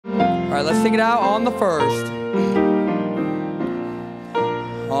right, let's sing it out on the first.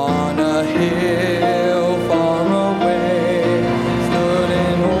 On a hill far away stood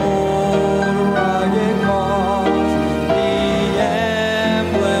an old rugged cross, the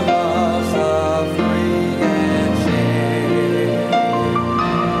emblem of suffering and shame.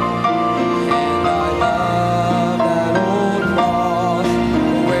 And I love that old cross,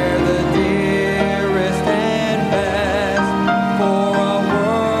 where the dearest and best for a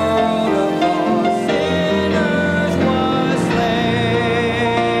world of lost sinners was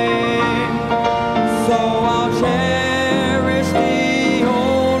slain. So I'll cherish the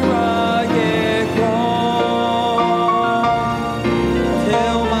old rugged cross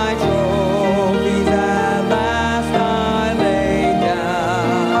till my trophies at last I lay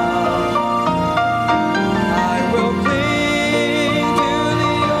down. I will cling to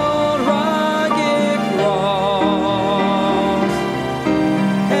the old rugged cross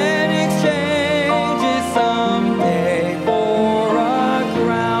and exchange it someday for a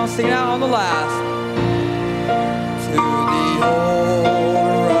crown. Sing it out on the last. To the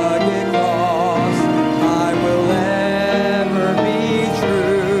old rugged cross I will ever be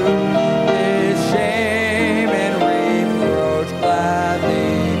true, His shame and reproach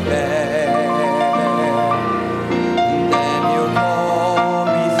gladly bear. Then He'll call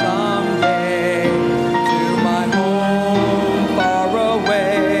me someday to my home far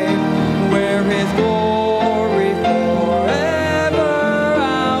away, where His glory forever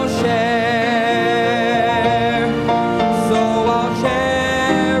I'll share. So I'll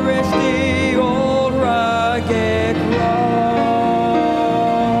cherish the old rugged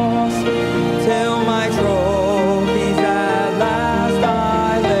cross till my trophies at last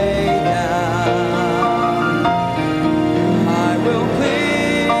I lay down. I will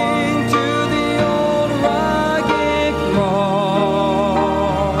cling to the old rugged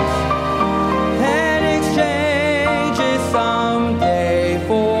cross and exchange it someday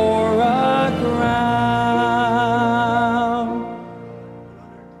for a crown.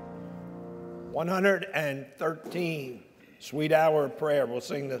 113, Sweet Hour of Prayer. We'll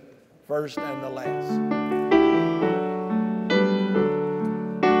sing the first and the last.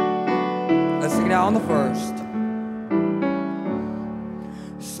 Let's sing it out on the first.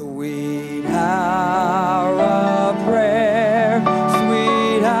 Sweet hour of prayer,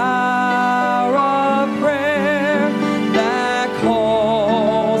 sweet hour of prayer that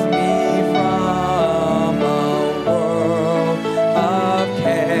calls me from a world of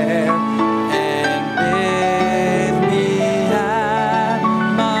care and bids me at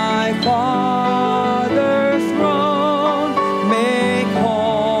my Father's throne make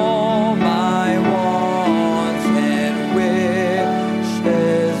all my wants and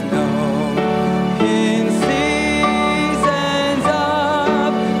wishes known. In seasons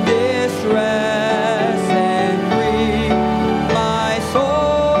of distress and grief, my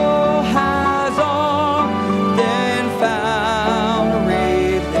soul has often found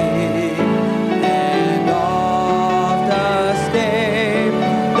relief and oft escaped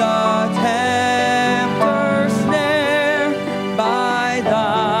the tempter's snare by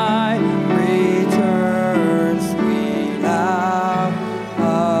thy return, sweet hour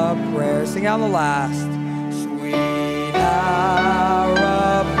of prayer. Sing out the last. Sweet hour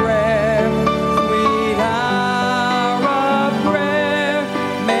of prayer, sweet hour of prayer,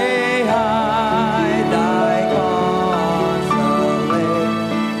 may I thy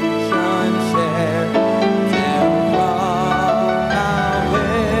consolation share, till from Mount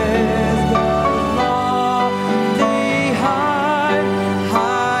Wisdom's lofty height I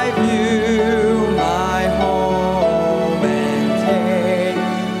view my home and take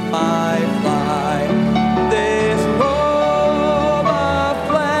my flight. This robe of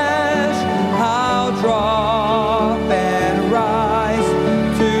flesh I'll drop and rise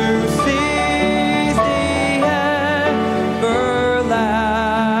to seize the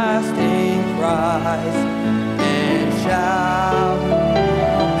everlasting Christ and shout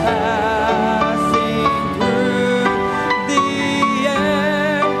passing through the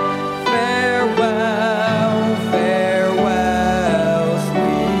air, farewell, farewell,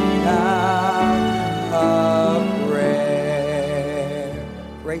 sweet hour of prayer.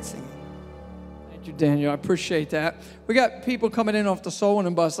 Great singing. Thank you, Daniel. I appreciate that. We got people coming in off the Soul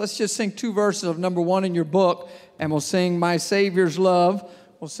Winning Bus. Let's just sing two verses of number 1 in your book, and we'll sing My Savior's Love.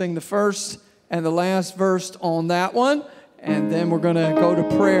 We'll sing the first and the last verse on that one, and then we're going to go to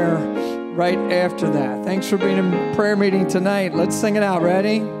prayer right after that. Thanks for being in prayer meeting tonight. Let's sing it out.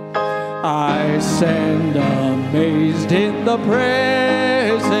 Ready? I stand amazed in the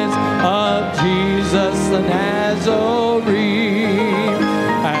presence of Jesus the Nazarene,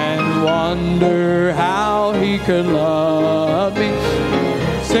 and wonder how he could love me.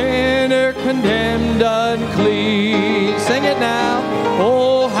 Sinner condemned, unclean. Sing it now.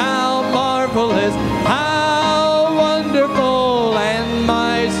 Oh, how marvelous, how wonderful, and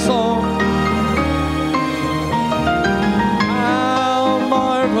my song. How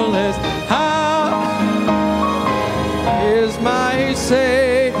marvelous, how is my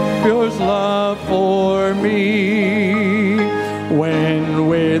Savior's love for me. When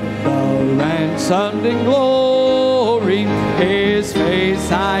with the ransomed in glory his face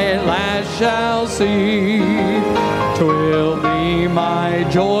I at last shall see, 'twill be my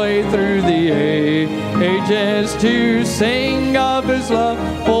joy through the ages to sing of his love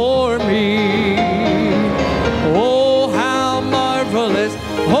for me. Oh, how marvelous,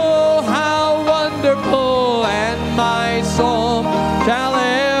 oh, how wonderful, and my song shall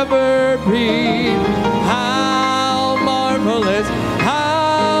ever be. How marvelous,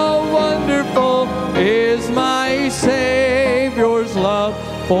 how wonderful is my Savior's love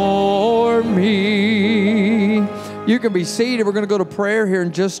for me. You can be seated. We're going to go to prayer here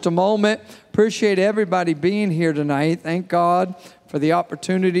in just a moment. Appreciate everybody being here tonight. Thank God for the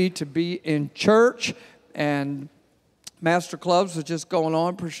opportunity to be in church. And Master Clubs was just going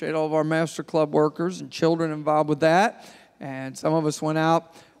on. Appreciate all of our Master Club workers and children involved with that. And some of us went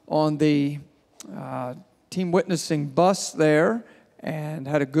out on the team witnessing bus there and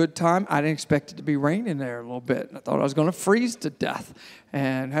had a good time. I didn't expect it to be raining there a little bit. I thought I was going to freeze to death,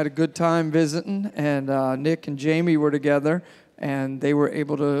 and had a good time visiting. And Nick and Jamie were together, and they were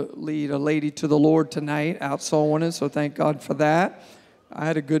able to lead a lady to the Lord tonight out soul winning, so thank God for that. I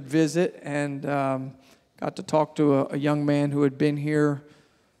had a good visit and got to talk to a young man who had been here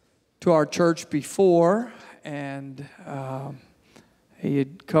to our church before, and he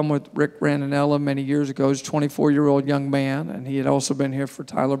had come with Rick Rananella many years ago. He's a 24-year-old young man, and he had also been here for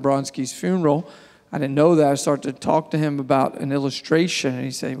Tyler Bronski's funeral. I didn't know that. I started to talk to him about an illustration, and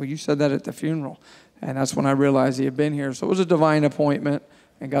he said, well, you said that at the funeral. And that's when I realized he had been here. So it was a divine appointment,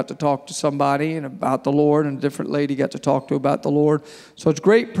 and got to talk to somebody and about the Lord, and a different lady got to talk to about the Lord. So it's a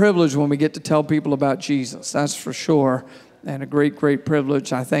great privilege when we get to tell people about Jesus, that's for sure, and a great, great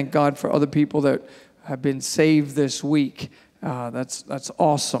privilege. I thank God for other people that have been saved this week. That's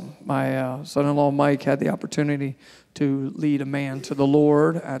awesome. My son-in-law Mike had the opportunity to lead a man to the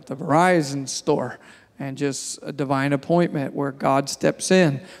Lord at the Verizon store, and just a divine appointment where God steps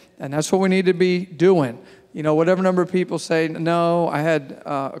in, and that's what we need to be doing. You know, whatever number of people say, no, I had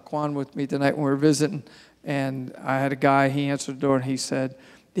Aquan with me tonight when we were visiting, and I had a guy, he answered the door, and he said,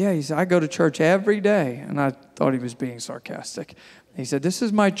 I go to church every day, and I thought he was being sarcastic. He said, this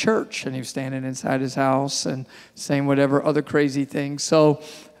is my church, and he was standing inside his house and saying whatever other crazy things. So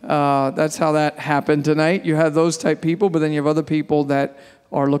that's how that happened tonight. You have those type people, but then you have other people that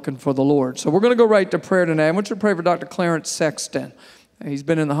are looking for the Lord. So we're going to go right to prayer tonight. I want you to pray for Dr. Clarence Sexton. He's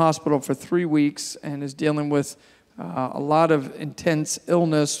been in the hospital for 3 weeks and is dealing with a lot of intense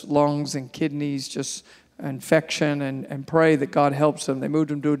illness, lungs and kidneys, just infection, and pray that God helps him. They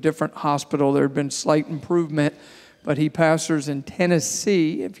moved him to a different hospital. There had been slight improvement, but he pastors in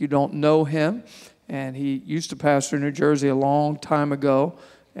Tennessee, if you don't know him, and he used to pastor in New Jersey a long time ago,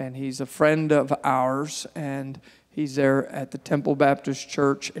 and he's a friend of ours, and he's there at the Temple Baptist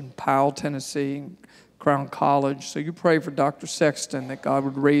Church in Powell, Tennessee, Crown College. So you pray for Dr. Sexton that God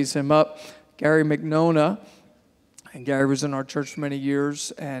would raise him up. Gary McNona, and Gary was in our church for many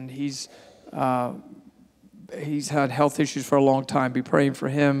years, and he's had health issues for a long time. Be praying for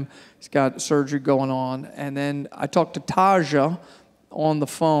him. He's got surgery going on. And then I talked to Taja on the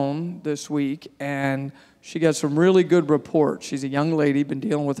phone this week, and she got some really good reports. She's a young lady, been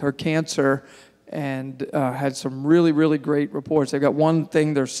dealing with her cancer, and had some really, really great reports. They've got one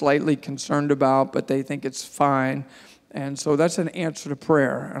thing they're slightly concerned about, but they think it's fine. And so that's an answer to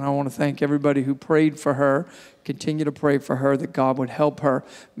prayer. And I want to thank everybody who prayed for her. Continue to pray for her that God would help her.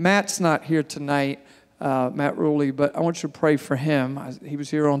 Matt's not here tonight. Matt Ruley, but I want you to pray for him. He was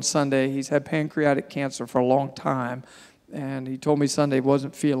here on Sunday. He's had pancreatic cancer for a long time, and he told me Sunday he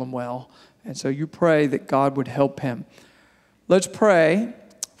wasn't feeling well. And so you pray that God would help him. Let's pray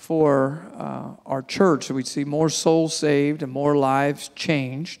for our church, so we'd see more souls saved and more lives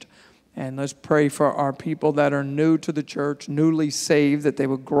changed. And let's pray for our people that are new to the church, newly saved, that they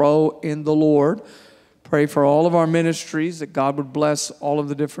would grow in the Lord. Pray for all of our ministries, that God would bless all of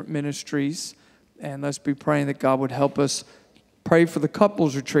the different ministries. And let's be praying that God would help us. Pray for the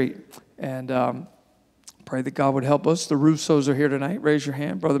couples retreat. And pray that God would help us. The Russos are here tonight. Raise your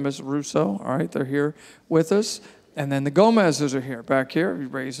hand, Brother and Mrs. Russo. All right, they're here with us. And then the Gomez's are here, back here. You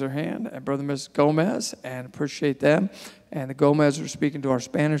raise their hand. And Brother and Mrs. Gomez, and appreciate them. And the Gomez's are speaking to our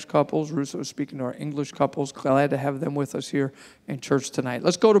Spanish couples. Russo is speaking to our English couples. Glad to have them with us here in church tonight.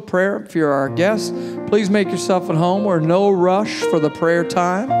 Let's go to prayer. If you're our guest, please make yourself at home. We're no rush for the prayer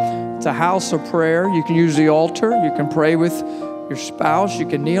time. It's a house of prayer. You can use the altar. You can pray with your spouse. You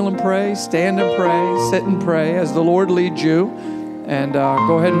can kneel and pray, stand and pray, sit and pray as the Lord leads you. And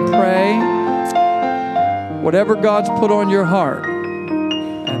go ahead and pray whatever God's put on your heart,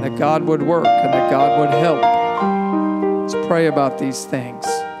 and that God would work and that God would help. Let's pray about these things.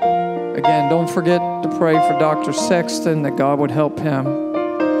 Again, don't forget to pray for Dr. Sexton, that God would help him.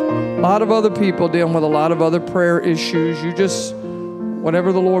 A lot of other people dealing with a lot of other prayer issues. You just,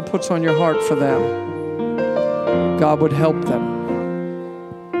 whatever the Lord puts on your heart for them, God would help them.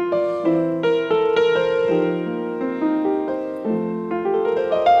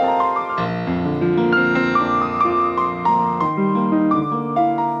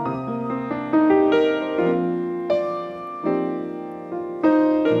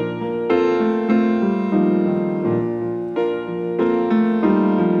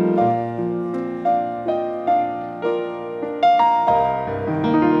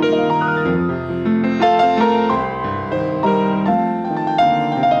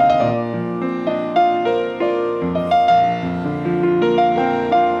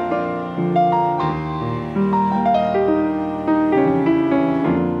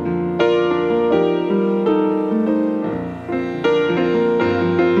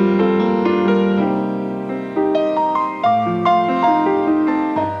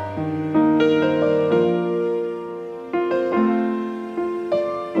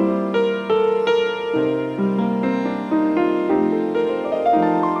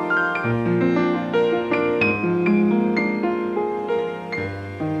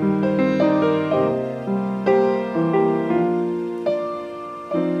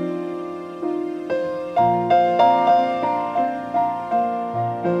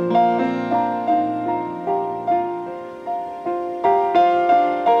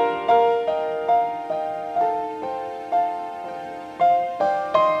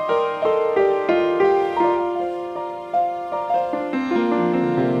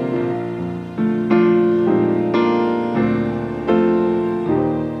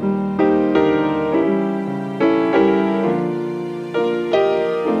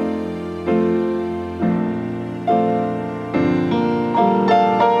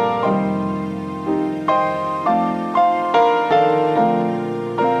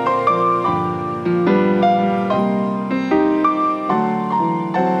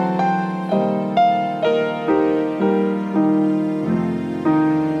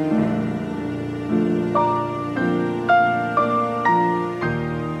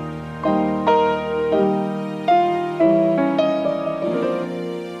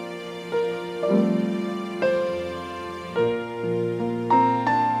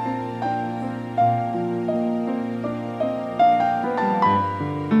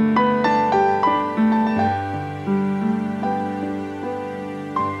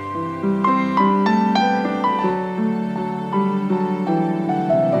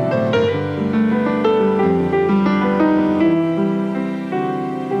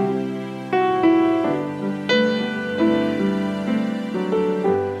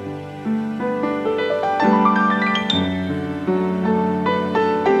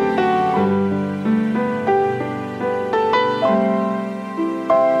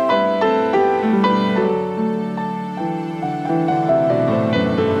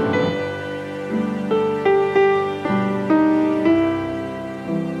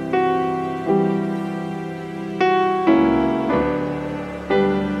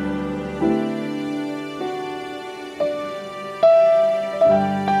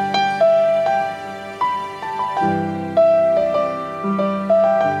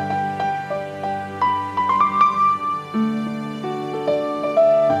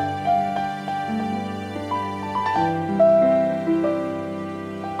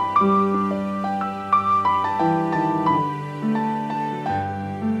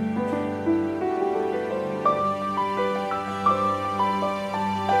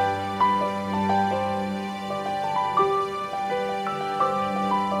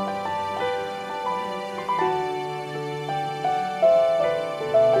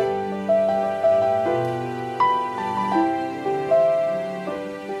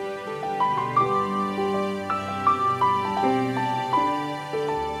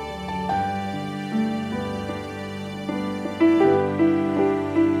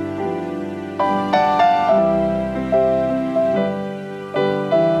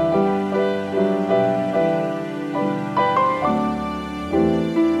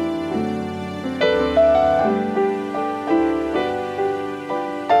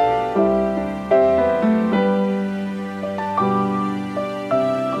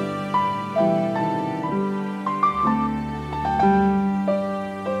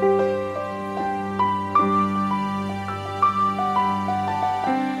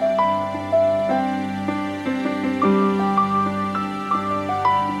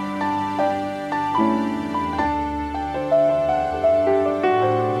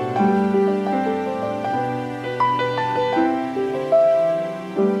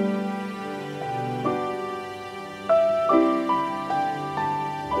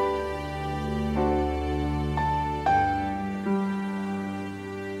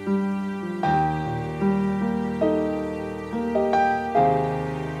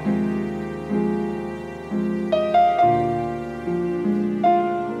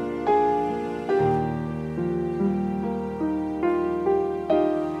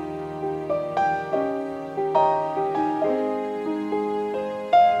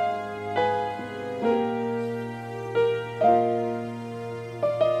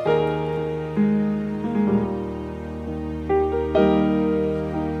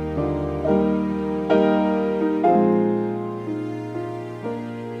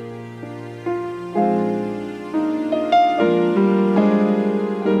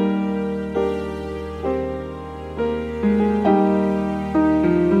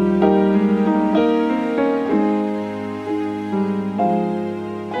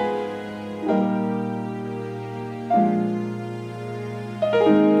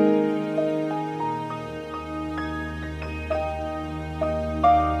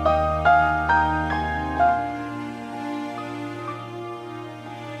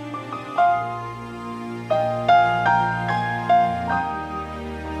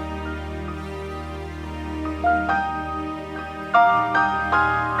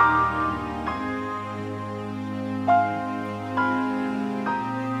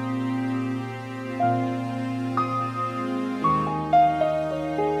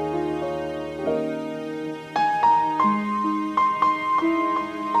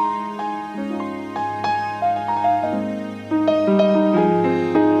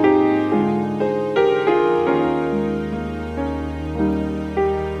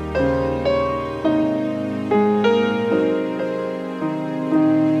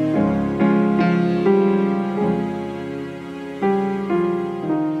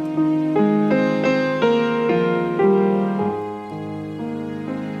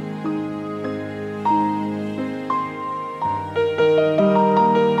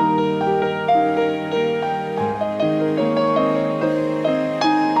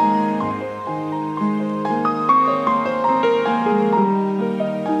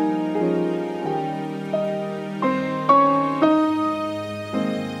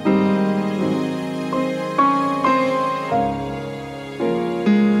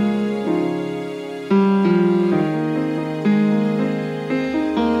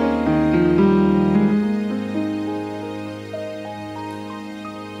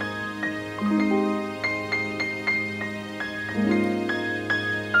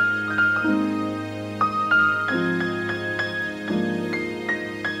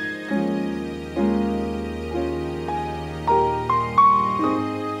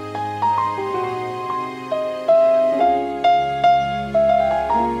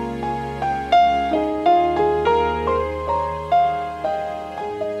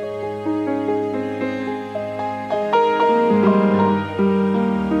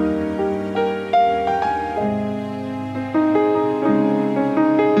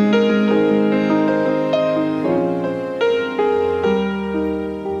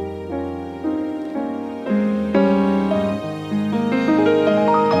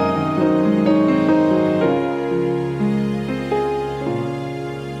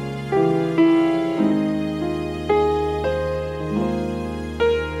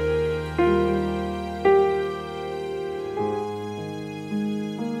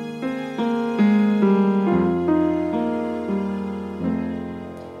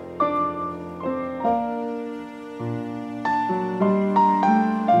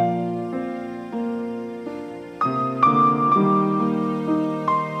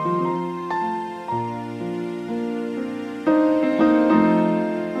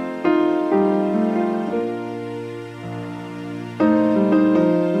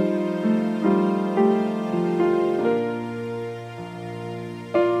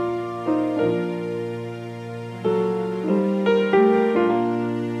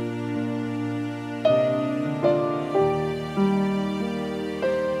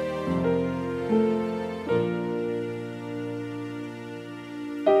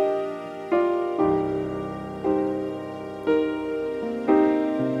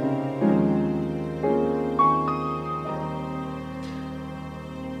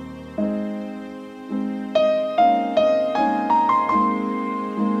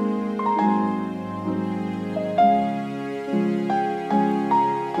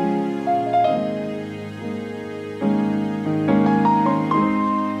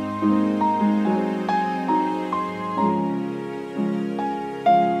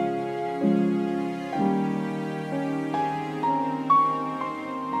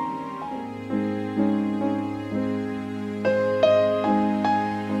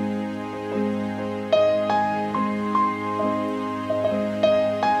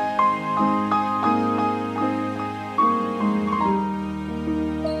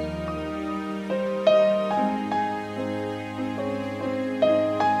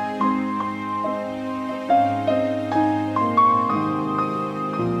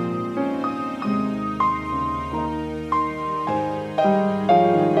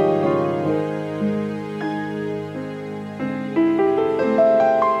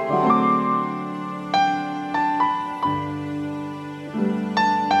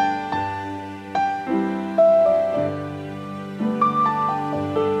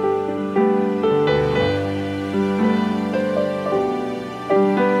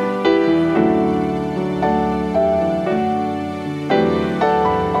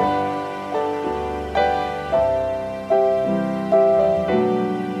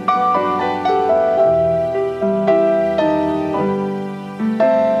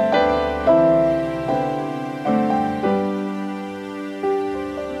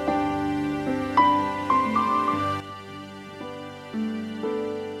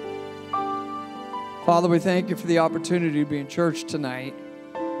 Father, we thank you for the opportunity to be in church tonight.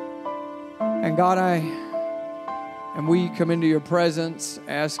 And God, we come into your presence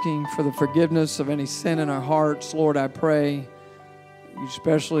asking for the forgiveness of any sin in our hearts. Lord, I pray you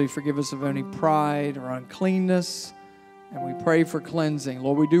especially forgive us of any pride or uncleanness. And we pray for cleansing.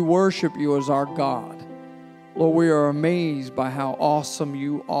 Lord, we do worship you as our God. Lord, we are amazed by how awesome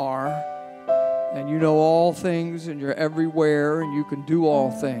you are. And you know all things, and you're everywhere, and you can do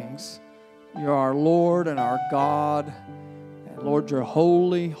all things. You're our Lord and our God. And Lord, you're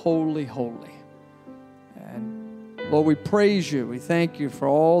holy, holy, holy. And Lord, we praise you. We thank you for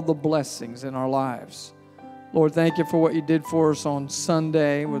all the blessings in our lives. Lord, thank you for what you did for us on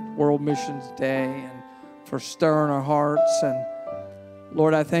Sunday with World Missions Day, and for stirring our hearts. And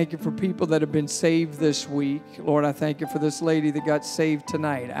Lord, I thank you for people that have been saved this week. Lord, I thank you for this lady that got saved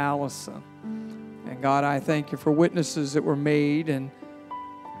tonight, Allison. And God, I thank you for witnesses that were made. And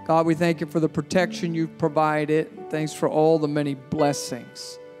God, we thank you for the protection you've provided. Thanks for all the many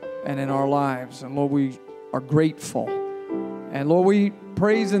blessings and in our lives. And Lord, we are grateful. And Lord, we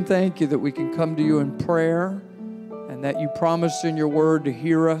praise and thank you that we can come to you in prayer, and that you promised in your word to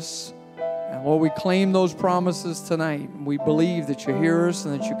hear us. And Lord, we claim those promises tonight. We believe that you hear us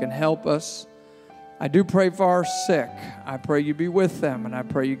and that you can help us. I do pray for our sick. I pray you be with them, and I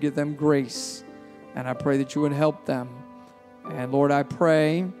pray you give them grace. And I pray that you would help them. And Lord, I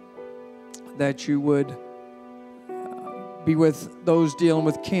pray that you would be with those dealing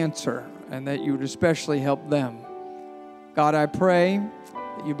with cancer, and that you would especially help them. God, I pray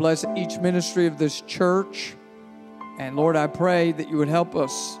that you bless each ministry of this church. And Lord, I pray that you would help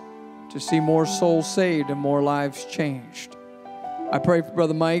us to see more souls saved and more lives changed. I pray for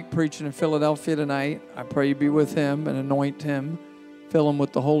Brother Mike preaching in Philadelphia tonight. I pray you be with him and anoint him, fill him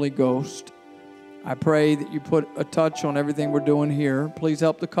with the Holy Ghost. I pray that you put a touch on everything we're doing here. Please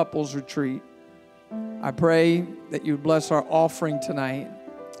help the couples retreat. I pray that you bless our offering tonight.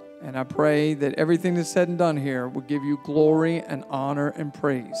 And I pray that everything that's said and done here will give you glory and honor and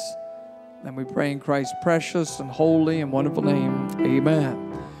praise. And we pray in Christ's precious and holy and wonderful name.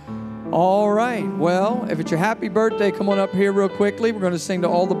 Amen. All right. Well, if it's your happy birthday, come on up here real quickly. We're going to sing to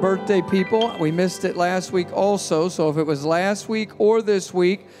all the birthday people. We missed it last week also. So if it was last week or this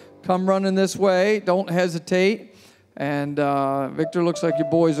week, come running this way. Don't hesitate. And Victor, looks like your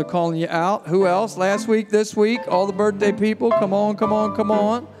boys are calling you out. Who else? Last week, this week, all the birthday people. Come on, come on, come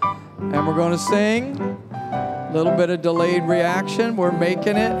on. And we're going to sing. A little bit of delayed reaction. We're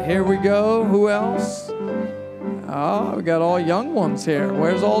making it. Here we go. Who else? Oh, we got all young ones here.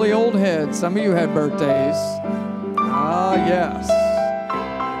 Where's all the old heads? Some of you had birthdays. Ah, yes.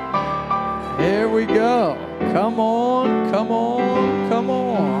 Here we go. Come on, come on, come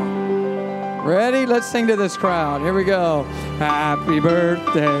on. Ready? Let's sing to this crowd. Here we go. Happy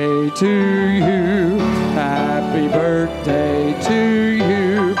birthday to you. Happy birthday to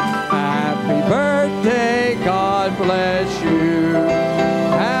you. Happy birthday. God bless you.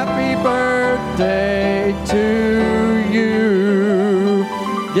 Happy birthday to you.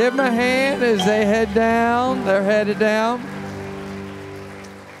 Give them a hand as they head down. They're headed down.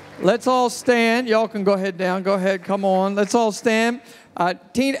 Let's all stand. Y'all can go ahead down. Go ahead. Come on. Let's all stand.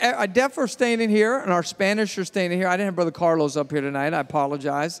 Deaf are standing here, and our Spanish are standing here. I didn't have Brother Carlos up here tonight. I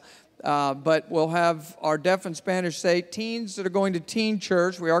apologize. But we'll have our deaf and Spanish say, teens that are going to teen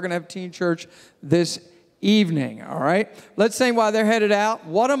church. We are going to have teen church this evening, all right? Let's sing while they're headed out.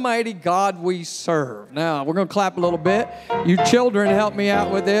 What a mighty God we serve. Now, we're going to clap a little bit. You children, help me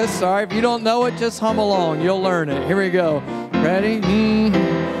out with this. All right, if you don't know it, just hum along. You'll learn it. Here we go. Ready?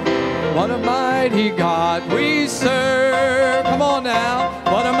 What a mighty God we serve. Come on now.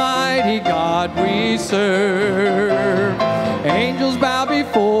 What a mighty God we serve. Angels bow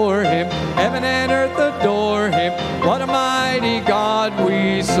before him. Heaven and earth adore him. What a mighty God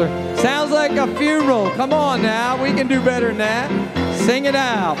we serve. Sounds like a funeral. Come on now. We can do better than that. Sing it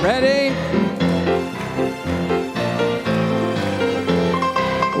out. Ready?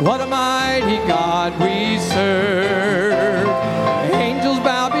 What a mighty God we serve. Angels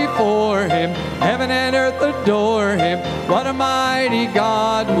bow before him. Heaven and earth adore him. What a mighty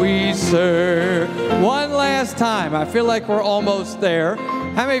God we serve. One last time. I feel like we're almost there.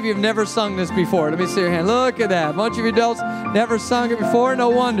 How many of you have never sung this before? Let me see your hand. Look at that. A bunch of you adults never sung it before. No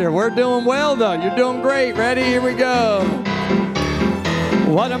wonder. We're doing well, though. You're doing great. Ready? Here we go.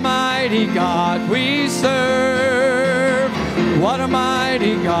 What a mighty God we serve. What a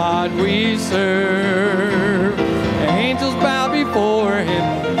mighty God we serve. Angels bow before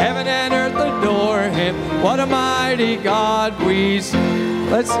him. Heaven and earth adore him. What a mighty God we serve.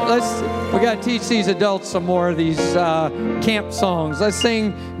 We got to teach these adults some more of these camp songs. Let's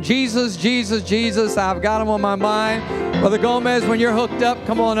sing Jesus, Jesus, Jesus. I've got him on my mind. Brother Gomez, when you're hooked up,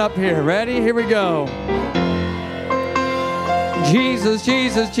 come on up here. Ready? Here we go. Jesus,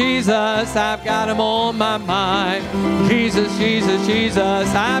 Jesus, Jesus, I've got him on my mind. Jesus, Jesus, Jesus,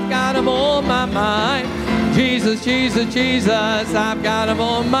 I've got him on my mind. Jesus, Jesus, Jesus, I've got him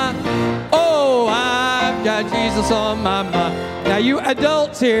on my... Oh, I've got Jesus on my mind. Now, you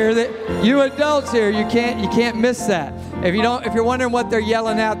adults here, you can't miss that. If you're wondering what they're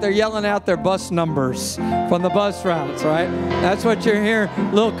yelling out their bus numbers from the bus routes, right? That's what you're hearing.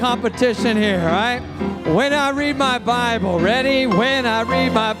 A little competition here, right? When I read my Bible, ready? When I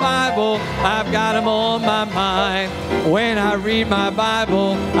read my Bible, I've got him on my mind. When I read my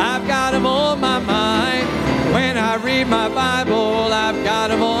Bible, I've got him on my mind. When I read my Bible, I've got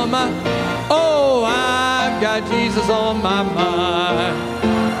him on my... Oh, I've got Jesus on my mind.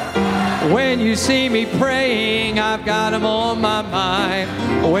 When you see me praying, I've got him on my mind.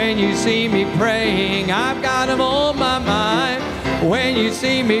 When you see me praying, I've got him on my mind. When you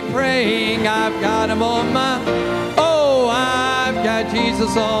see me praying, I've got him on my... Oh, I've got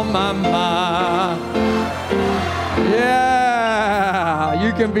Jesus on my mind. Yeah,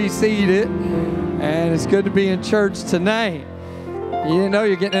 you can be seated. And it's good to be in church tonight. You didn't know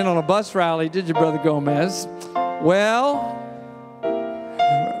you're getting in on a bus rally, did you, Brother Gomez? Well,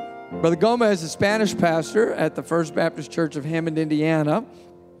 Brother Gomez is a Spanish pastor at the First Baptist Church of Hammond, Indiana.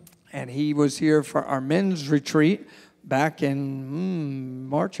 And he was here for our men's retreat back in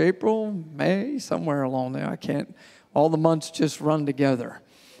March, April, May, somewhere along there. All the months just run together.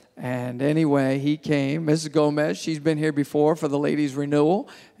 And anyway, he came. Mrs. Gomez, she's been here before for the ladies' renewal,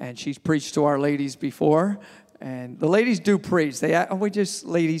 and she's preached to our ladies before. And the ladies do preach. We just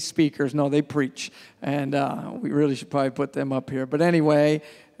ladies speakers. No, they preach. And we really should probably put them up here. But anyway,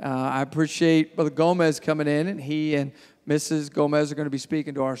 I appreciate Brother Gomez coming in, and he and Mrs. Gomez are going to be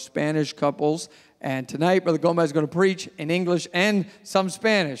speaking to our Spanish couples. And tonight, Brother Gomez is going to preach in English and some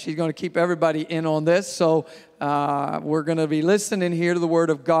Spanish. He's going to keep everybody in on this. So we're going to be listening here to the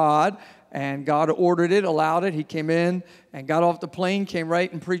Word of God. And God ordered it, allowed it. He came in and got off the plane, came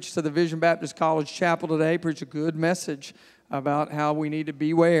right and preached to the Vision Baptist College Chapel today. Preached a good message about how we need to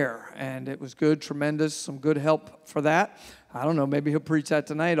beware. And it was good, tremendous, some good help for that. I don't know, maybe he'll preach that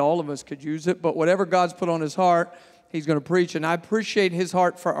tonight. All of us could use it. But whatever God's put on his heart, he's going to preach. And I appreciate his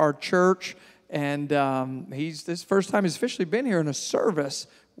heart for our church. And this is the first time he's officially been here in a service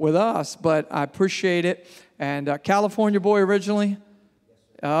with us, but I appreciate it. And California boy originally?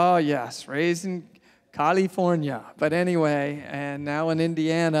 Oh, yes, raised in California. But anyway, and now in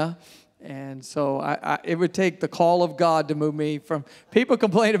Indiana. And so it would take the call of God to move me from... People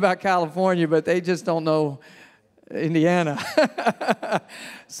complain about California, but they just don't know Indiana.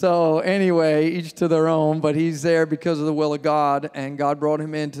 So anyway, each to their own, but he's there because of the will of God, and God brought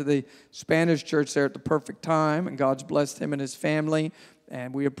him into the Spanish church there at the perfect time, and God's blessed him and his family,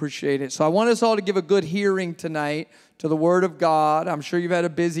 and we appreciate it. So I want us all to give a good hearing tonight to the Word of God. I'm sure you've had a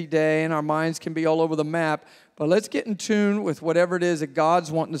busy day, and our minds can be all over the map, but let's get in tune with whatever it is that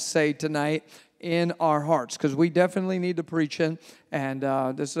God's wanting to say tonight in our hearts, because we definitely need to preach in. And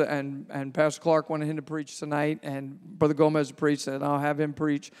and Pastor Clark wanted him to preach tonight, and Brother Gomez preached, and I'll have him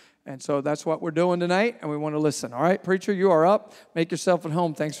preach. And so that's what we're doing tonight, and we want to listen. All right, preacher, you are up. Make yourself at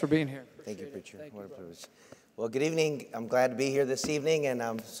home. Thanks for being here. Thank you, preacher. What a privilege. Well, good evening. I'm glad to be here this evening, and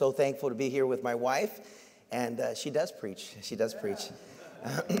I'm so thankful to be here with my wife. And she does preach. She does preach.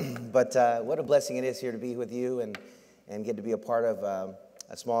 But what a blessing it is here to be with you and get to be a part of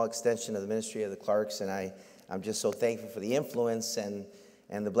a small extension of the ministry of the Clarks. And I'm just so thankful for the influence and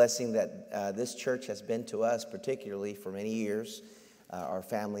the blessing that this church has been to us, particularly for many years, our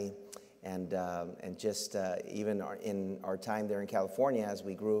family, and just even in our time there in California as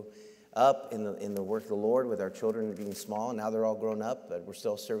we grew up in the work of the Lord with our children being small. Now they're all grown up, but we're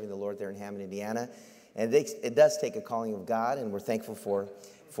still serving the Lord there in Hammond, Indiana. And it does take a calling of God, and we're thankful for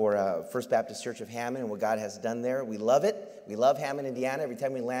First Baptist Church of Hammond and what God has done there. We love it. We love Hammond, Indiana. Every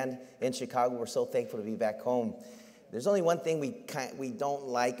time we land in Chicago, we're so thankful to be back home. There's only one thing we don't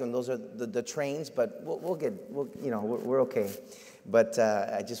like, and those are the trains. But we're okay. But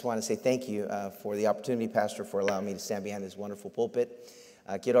I just want to say thank you for the opportunity, Pastor, for allowing me to stand behind this wonderful pulpit.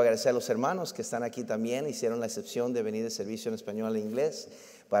 Quiero agradecer a los hermanos que están aquí también. Hicieron la excepción de venir de servicio en español e inglés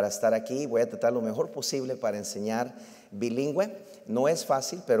para estar aquí. Voy a tratar lo mejor posible para enseñar bilingüe. No es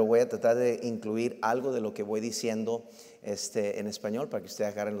fácil, pero voy a tratar de incluir algo de lo que voy diciendo en español para que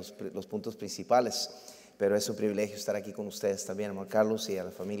ustedes agarren los puntos principales. Pero es un privilegio estar aquí con ustedes también, hermano Carlos, y a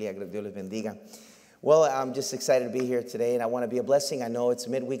la familia. Dios les bendiga. Well, I'm just excited to be here today, and I want to be a blessing. I know it's a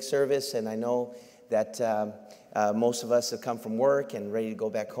midweek service, and I know that most of us have come from work and ready to go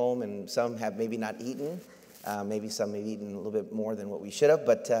back home, and some have maybe not eaten. Maybe some have eaten a little bit more than what we should have,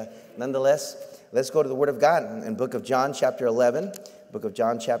 but nonetheless, let's go to the Word of God in Book of John, chapter 11. Book of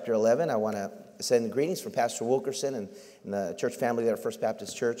John, chapter 11. I want to send greetings from Pastor Wilkerson and the church family there at First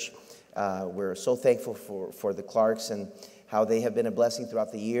Baptist Church. We're so thankful for the Clarks and how they have been a blessing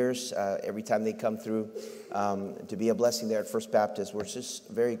throughout the years. Every time they come through to be a blessing there at First Baptist, we're just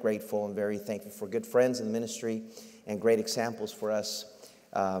very grateful and very thankful for good friends in the ministry and great examples for us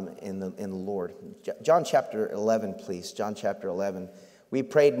in the Lord. John chapter 11, please. John chapter 11. We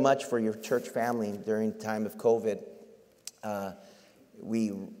prayed much for your church family during the time of COVID.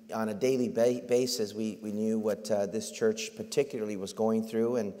 We, on a daily basis, we knew what this church particularly was going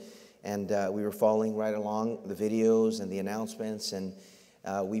through, and we were following right along the videos and the announcements, and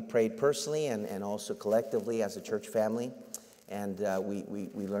we prayed personally and also collectively as a church family, and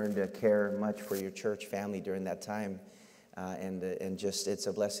we learned to care much for your church family during that time, and just it's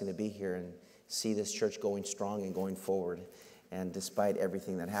a blessing to be here and see this church going strong and going forward, and despite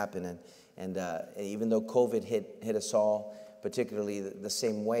everything that happened, and even though COVID hit us all, particularly the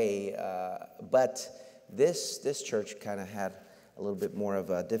same way, but this church kind of had a little bit more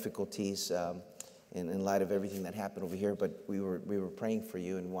of difficulties in light of everything that happened over here, but we were praying for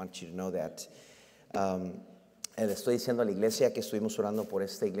you and want you to know that. Le estoy diciendo a la iglesia que estuvimos orando por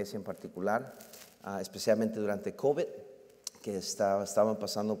esta iglesia en particular, especialmente durante COVID, que estaban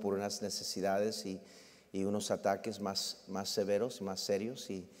pasando por unas necesidades y unos ataques más severos, más serios,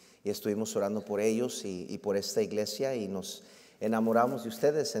 y estuvimos orando por ellos y por esta iglesia, y nos enamoramos de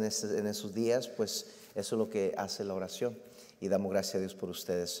ustedes en esos días, pues eso es lo que hace la oración, y damos gracias a Dios por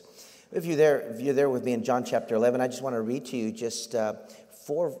ustedes. If you're there with me in John chapter 11, I just want to read to you just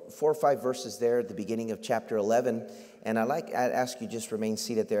four or five verses there at the beginning of chapter 11, and I'd ask you just remain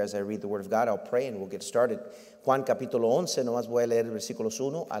seated there as I read the Word of God. I'll pray and we'll get started. Juan capítulo 11, nomás voy a leer versículos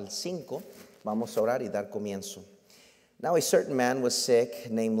 1 al 5, vamos a orar y dar comienzo. Now a certain man was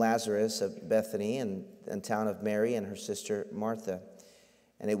sick, named Lazarus of Bethany, in town of Mary and her sister Martha.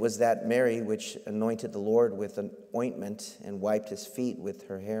 And it was that Mary which anointed the Lord with an ointment and wiped his feet with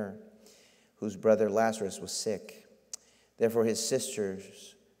her hair, whose brother Lazarus was sick. Therefore his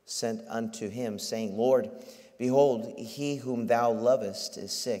sisters sent unto him, saying, Lord, behold, he whom thou lovest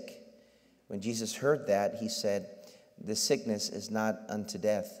is sick. When Jesus heard that, he said, this sickness is not unto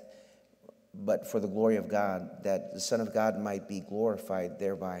death, but for the glory of God, that the Son of God might be glorified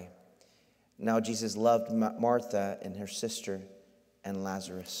thereby. Now Jesus loved Martha and her sister and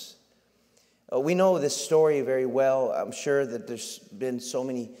Lazarus. We know this story very well. I'm sure that there's been so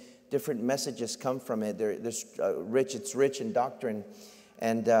many different messages come from it. It's rich in doctrine,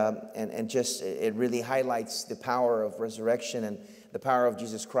 and just it really highlights the power of resurrection and the power of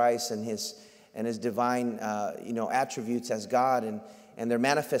Jesus Christ and his divine attributes as God, and they're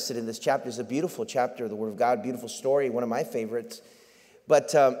manifested in this chapter. It's a beautiful chapter of the Word of God, beautiful story, one of my favorites.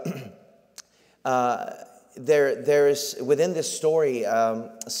 But there is within this story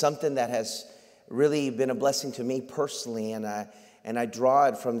something that has really been a blessing to me personally, and I draw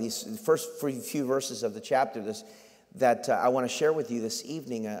it from these first few verses of the chapter that I want to share with you this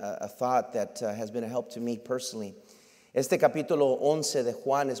evening, a thought that has been a help to me personally. Este capítulo 11 de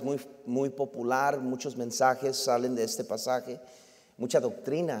Juan es muy popular, muchos mensajes salen de este pasaje, mucha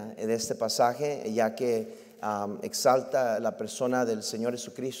doctrina de este pasaje, ya que exalta la persona del Señor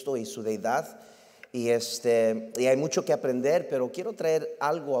Jesucristo y su deidad. Y hay mucho que aprender, pero quiero traer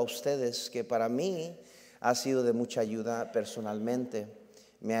algo a ustedes que para mí ha sido de mucha ayuda personalmente.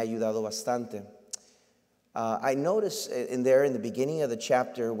 Me ha ayudado bastante. I notice in the beginning of the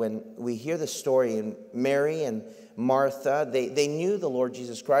chapter, when we hear the story, in Mary and Martha, they knew the Lord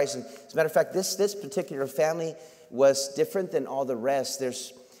Jesus Christ. And as a matter of fact, this particular family was different than all the rest.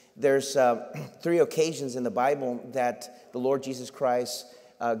 There's 3 occasions in the Bible that the Lord Jesus Christ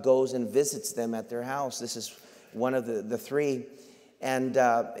goes and visits them at their house. This is one of the 3. And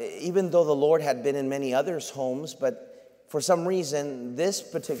even though the Lord had been in many others' homes, but for some reason, this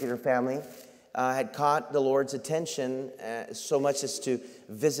particular family had caught the Lord's attention so much as to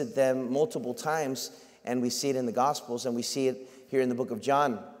visit them multiple times. And we see it in the Gospels, and we see it here in the book of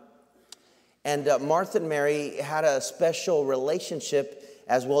John. And Martha and Mary had a special relationship,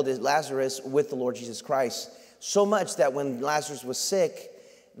 as well as Lazarus, with the Lord Jesus Christ. So much that when Lazarus was sick,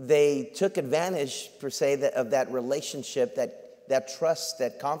 they took advantage, per se, of that relationship, that trust,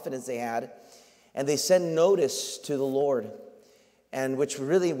 that confidence they had, and they sent notice to the Lord, and which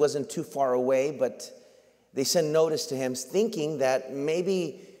really wasn't too far away, but they sent notice to him, thinking that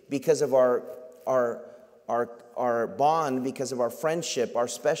maybe because of our our bond, because of our friendship, our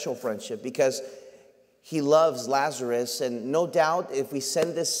special friendship, because he loves Lazarus. And no doubt if we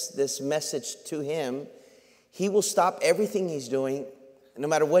send this message to him, he will stop everything he's doing, no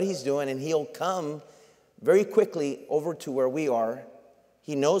matter what he's doing, and he'll come very quickly over to where we are.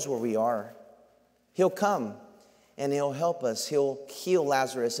 He knows where we are. He'll come and he'll help us. He'll heal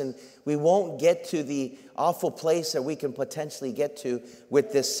Lazarus, and we won't get to the awful place that we can potentially get to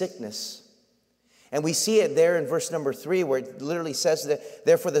with this sickness. And we see it there in verse number 3, where it literally says that,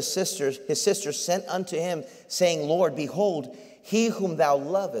 therefore his sisters sent unto him, saying, Lord, behold, he whom thou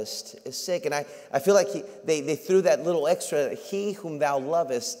lovest is sick. And I feel like they threw that little extra, he whom thou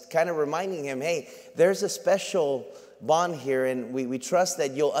lovest, kind of reminding him, hey, there's a special bond here, and we trust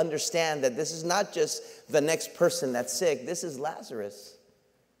that you'll understand that this is not just the next person that's sick. This is Lazarus.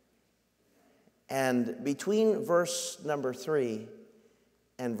 And between verse number 3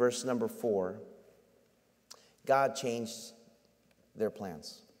 and verse number 4, God changed their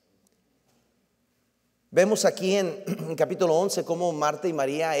plans. Vemos aquí en capítulo 11 cómo Marta y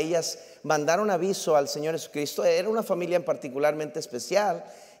María, ellas mandaron aviso al Señor Jesucristo. Era una familia particularmente especial,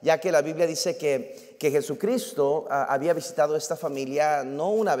 ya que la Biblia dice que Jesucristo había visitado esta familia no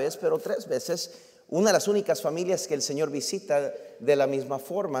una vez, pero 3 veces. Una de las únicas familias que el Señor visita de la misma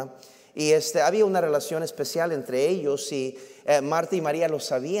forma. Y había una relación especial entre ellos, y Marta y María lo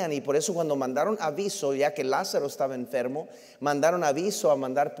sabían, y por eso cuando mandaron aviso, ya que Lázaro estaba enfermo, mandaron aviso a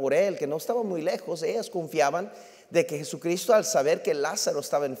mandar por él, que no estaba muy lejos. Ellas confiaban de que Jesucristo, al saber que Lázaro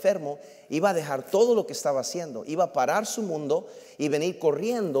estaba enfermo, iba a dejar todo lo que estaba haciendo, iba a parar su mundo y venir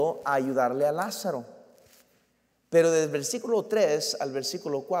corriendo a ayudarle a Lázaro. Pero del versículo 3 al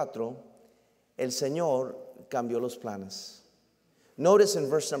versículo 4, el Señor cambió los planes. Notice in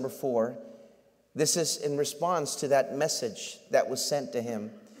verse number 4, this is in response to that message that was sent to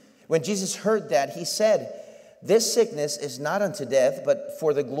him. When Jesus heard that, he said, this sickness is not unto death, but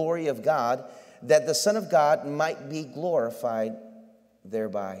for the glory of God, that the Son of God might be glorified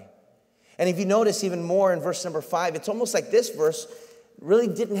thereby. And if you notice even more in verse number 5, it's almost like this verse really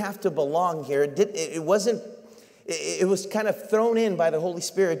didn't have to belong here. It was kind of thrown in by the Holy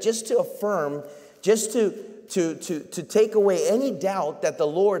Spirit just to affirm, just to take away any doubt that the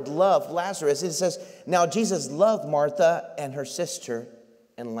Lord loved Lazarus. It says, now Jesus loved Martha and her sister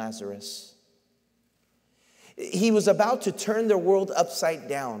and Lazarus. He was about to turn their world upside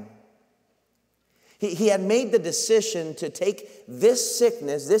down. He had made the decision to take this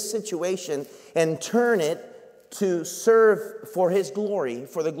sickness, this situation, and turn it to serve for his glory,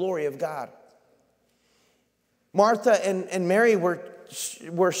 for the glory of God. Martha and Mary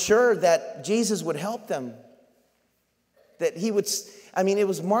were sure that Jesus would help them. That he would, it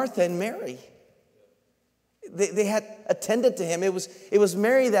was Martha and Mary. They had attended to him. It was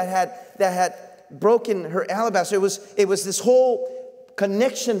Mary that had broken her alabaster. It was this whole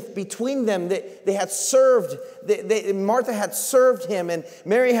connection between them. They had served. Martha had served him, and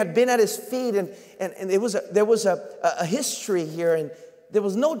Mary had been at his feet, and there was a history here, and there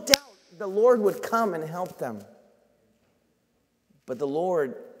was no doubt the Lord would come and help them. But the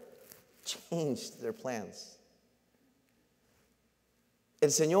Lord changed their plans. El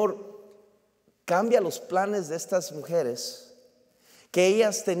Señor cambia los planes de estas mujeres, que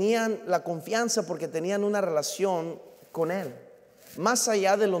ellas tenían la confianza porque tenían una relación con Él, más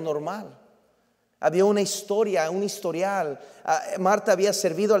allá de lo normal. Había una historia, un historial. Marta había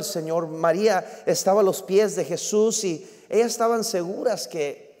servido al Señor, María estaba a los pies de Jesús, y ellas estaban seguras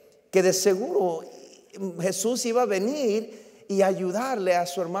que de seguro Jesús iba a venir y ayudarle a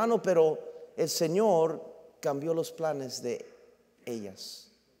su hermano, pero el Señor cambió los planes de ellas.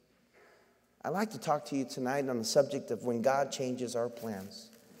 I'd like to talk to you tonight on the subject of when God changes our plans.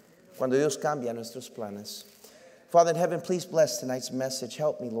 Cuando Dios cambia nuestros planes. Father in heaven, please bless tonight's message.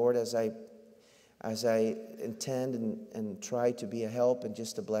 Help me, Lord, as I intend and try to be a help and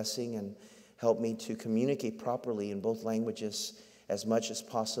just a blessing, and help me to communicate properly in both languages as much as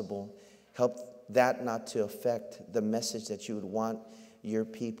possible. Help that not to affect the message that you would want your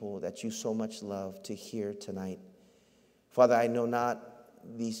people that you so much love to hear tonight. Father, I know not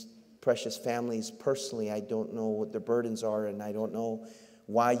these precious families personally. I don't know what their burdens are, and I don't know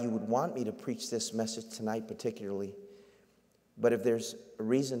why you would want me to preach this message tonight particularly. But if there's a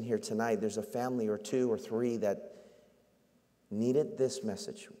reason here tonight, there's a family or 2 or 3 that needed this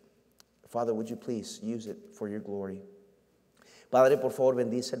message. Father, would you please use it for your glory? Padre, por favor,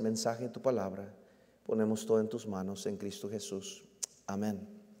 bendice el mensaje de tu palabra. Ponemos todo en tus manos en Cristo Jesús. Amen.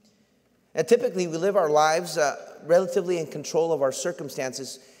 And typically we live our lives relatively in control of our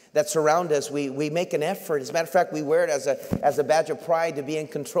circumstances. that surround us, we make an effort. As a matter of fact, we wear it as a badge of pride to be in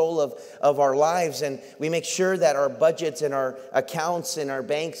control of our lives. And we make sure that our budgets and our accounts and our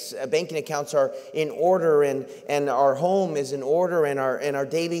banking accounts are in order, and our home is in order, and our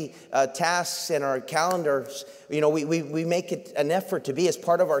daily tasks and our calendars. You know, we make it an effort to be as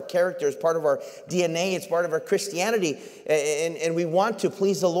part of our character, as part of our DNA, it's part of our Christianity. And we want to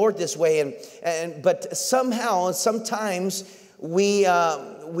please the Lord this way. But somehow, and sometimes,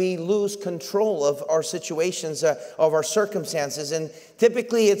 we lose control of our situations, of our circumstances, and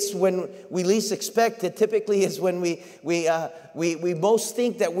typically it's when we least expect it. Typically is when we most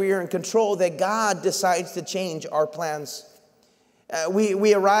think that we are in control, that God decides to change our plans.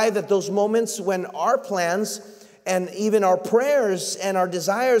 We arrive at those moments when our plans and even our prayers and our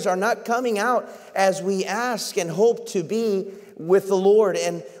desires are not coming out as we ask and hope to be with the Lord.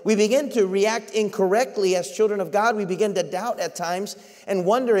 And we begin to react incorrectly as children of God. We begin to doubt at times and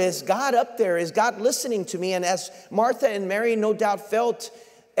wonder, is God up there? Is God listening to me? And as Martha and Mary no doubt felt,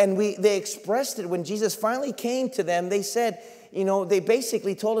 and they expressed it when Jesus finally came to them, they said, you know, they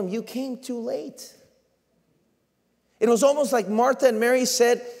basically told him, you came too late. It was almost like Martha and Mary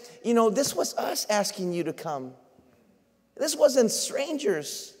said, you know, this was us asking you to come. This wasn't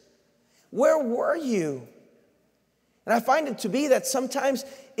strangers. Where were you? And I find it to be that sometimes,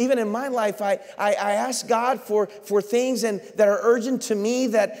 even in my life, I ask God for things that are urgent to me,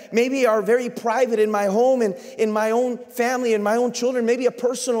 that maybe are very private in my home and in my own family and my own children, maybe a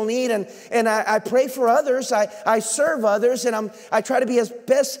personal need. And I pray for others. I serve others, and I try to be as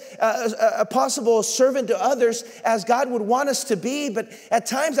best possible a servant to others as God would want us to be. But at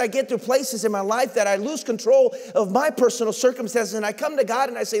times I get to places in my life that I lose control of my personal circumstances, and I come to God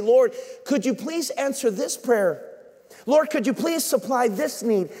and I say, Lord, could you please answer this prayer? Lord, could you please supply this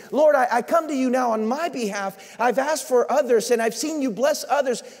need? Lord, I come to you now on my behalf. I've asked for others, and I've seen you bless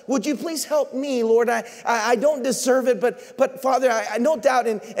others. Would you please help me, Lord? I don't deserve it, but Father, I no doubt,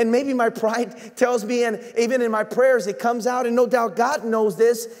 and maybe my pride tells me, and even in my prayers it comes out, and no doubt God knows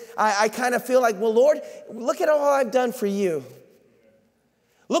this. I kind of feel like, well, Lord, look at all I've done for you.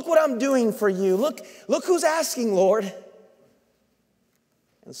 Look what I'm doing for you. Look who's asking, Lord.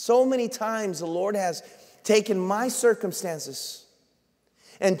 And so many times the Lord has taken my circumstances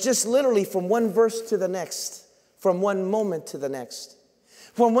and just literally from one verse to the next, from one moment to the next,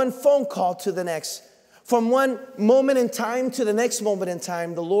 from one phone call to the next, from one moment in time to the next moment in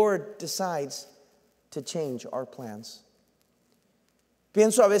time, the Lord decides to change our plans.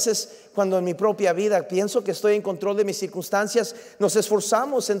 Pienso a veces, cuando en mi propia vida pienso que estoy en control de mis circunstancias, nos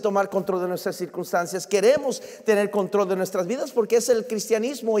esforzamos en tomar control de nuestras circunstancias. Queremos tener control de nuestras vidas porque es el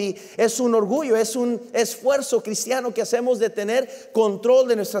cristianismo y es un orgullo, es un esfuerzo cristiano que hacemos de tener control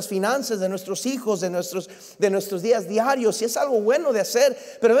de nuestras finanzas, de nuestros hijos, de nuestros días diarios. Y es algo bueno de hacer,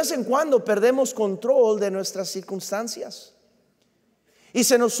 pero de vez en cuando perdemos control de nuestras circunstancias. Y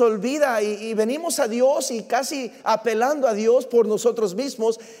se nos olvida y venimos a Dios y casi apelando a Dios por nosotros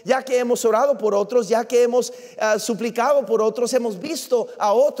mismos, ya que hemos orado por otros, ya que hemos suplicado por otros, hemos visto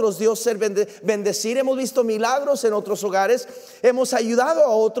a otros Dios ser bendecir, hemos visto milagros en otros hogares, hemos ayudado a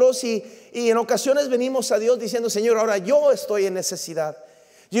otros y en ocasiones venimos a Dios diciendo, Señor, ahora yo estoy en necesidad.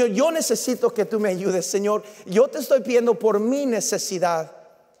 Yo necesito que tú me ayudes, Señor. Yo te estoy pidiendo por mi necesidad.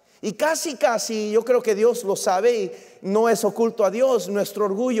 Y casi, yo creo que Dios lo sabe y no es oculto a Dios nuestro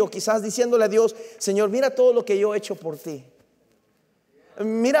orgullo, quizás diciéndole a Dios, Señor, mira todo lo que yo he hecho por ti.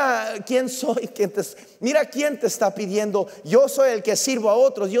 Mira quién soy, mira quién te está pidiendo. Yo soy el que sirvo a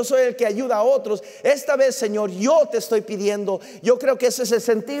otros, yo soy el que ayuda a otros. Esta vez, Señor, yo te estoy pidiendo. Yo creo que ese es el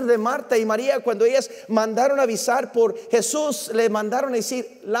sentir de Marta y María cuando ellas mandaron a avisar por Jesús, le mandaron a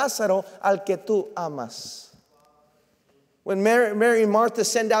decir, Lázaro, al que tú amas. When Mary and Martha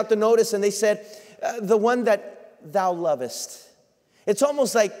send out the notice and they said, the one that thou lovest. It's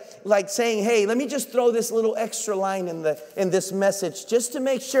almost like saying, hey, let me just throw this little extra line in this message just to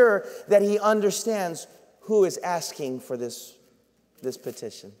make sure that he understands who is asking for this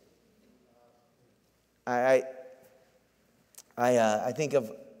petition. I think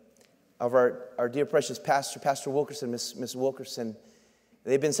of our dear precious pastor, Pastor Wilkerson, Miss Wilkerson.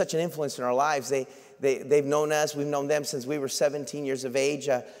 They've been such an influence in our lives. They've known us. We've known them since we were 17 years of age,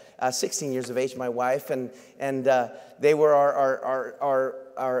 16 years of age, my wife. And they were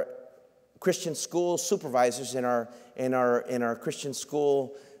our Christian school supervisors in our Christian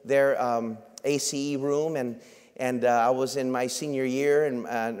school, their ACE room. And I was in my senior year,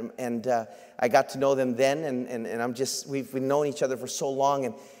 and I got to know them then. And we've known each other for so long.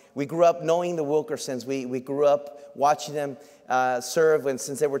 And we grew up knowing the Wilkersons. We grew up watching them serve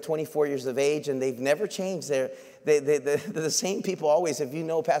since they were 24 years of age, and they've never changed. the same people always. If you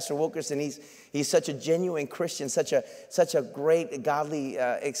know Pastor Wilkerson, he's such a genuine Christian, such a great godly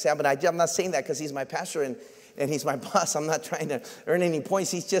example. And I'm not saying that because he's my pastor and he's my boss. I'm not trying to earn any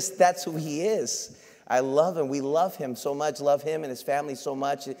points. That's who he is. I love him. We love him so much, love him and his family so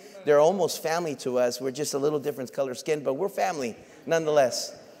much. They're almost family to us. We're just a little different color skin, but we're family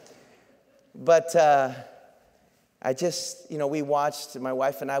nonetheless. But I just, we watched, my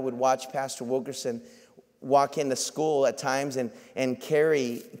wife and I would watch Pastor Wilkerson walk into school at times and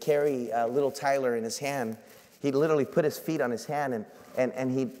carry little Tyler in his hand. He'd literally put his feet on his hand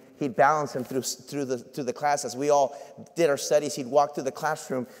and he'd balance him through the class. As we all did our studies, he'd walk through the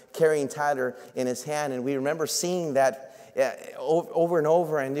classroom carrying Tyler in his hand. And we remember seeing that over and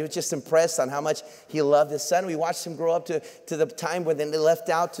over, and he was just impressed on how much he loved his son. We watched him grow up to the time when they left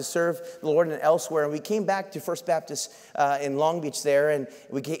out to serve the Lord and elsewhere. And we came back to First Baptist in Long Beach there, and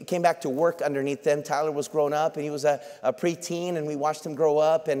we came back to work underneath them. Tyler was grown up, and he was a preteen, and we watched him grow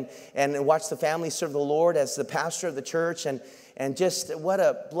up and watched the family serve the Lord as the pastor of the church. And just what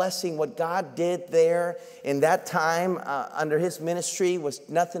a blessing, what God did there in that time under his ministry was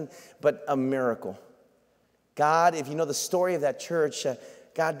nothing but a miracle. God, if you know the story of that church,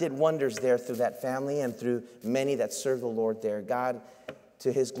 God did wonders there through that family and through many that served the Lord there. God,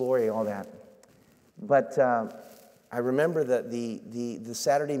 to his glory, all that. But I remember the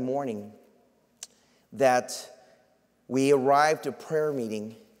Saturday morning that we arrived to prayer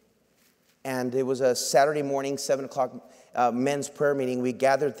meeting, and it was a Saturday morning, 7 o'clock men's prayer meeting. We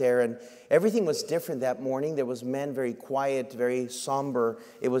gathered there, and everything was different that morning. There was men very quiet, very somber.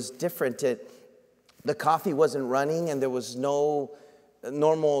 It was different. The coffee wasn't running, and there was no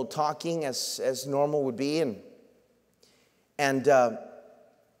normal talking as normal would be. And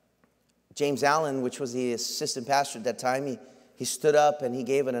James Allen, which was the assistant pastor at that time, he stood up and he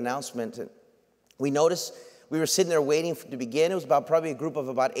gave an announcement. And we noticed we were sitting there waiting to begin. It was probably a group of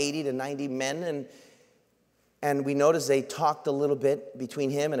about 80 to 90 men, and we noticed they talked a little bit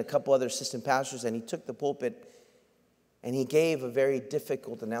between him and a couple other assistant pastors, and he took the pulpit and he gave a very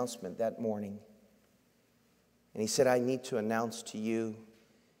difficult announcement that morning. And he said, I need to announce to you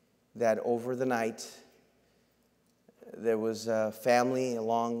that over the night, there was a family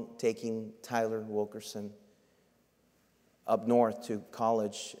along taking Tyler Wilkerson up north to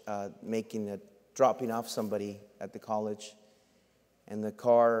college, dropping off somebody at the college. And the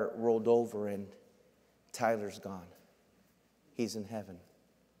car rolled over and Tyler's gone. He's in heaven.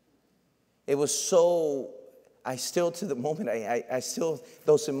 It was so, to the moment,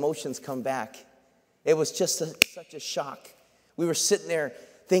 those emotions come back. It was just such a shock. We were sitting there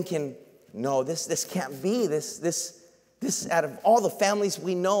thinking, no, this can't be. This out of all the families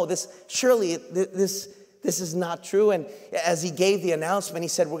we know, this is not true. And as he gave the announcement, he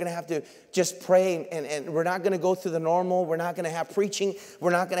said, we're going to have to just pray, and we're not going to go through the normal. We're not going to have preaching.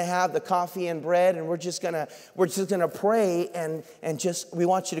 We're not going to have the coffee and bread, and we're just going to pray, and just we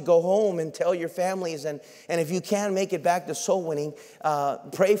want you to go home and tell your families, and if you can make it back to soul winning,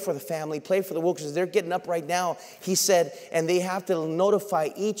 pray for the family, pray for the Wilkersons. They're getting up right now, he said, and they have to notify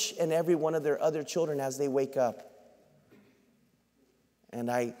each and every one of their other children as they wake up.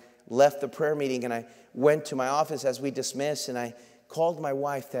 And I left the prayer meeting, and I went to my office as we dismissed, and I called my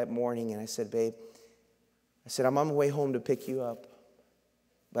wife that morning, and I said, babe, I'm on my way home to pick you up,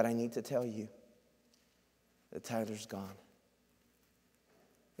 but I need to tell you that Tyler's gone.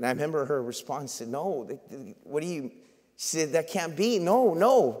 And I remember her response said, no, what do you, she said, that can't be,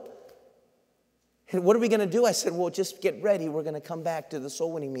 no. And what are we going to do? I said, well, just get ready. We're going to come back to the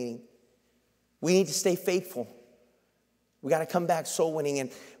soul winning meeting. We need to stay faithful. We got to come back soul winning. And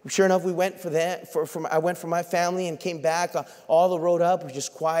sure enough, we went for that. I went for my family and came back all the road up. We were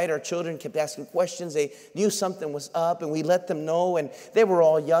just quiet. Our children kept asking questions. They knew something was up, and we let them know. And they were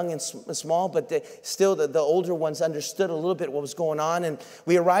all young and small, but the older ones understood a little bit what was going on. And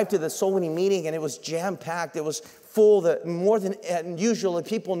we arrived to the soul winning meeting, and it was jam-packed. It was full, more than usual, and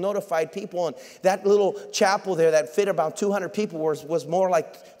people notified people. And that little chapel there that fit about 200 people was more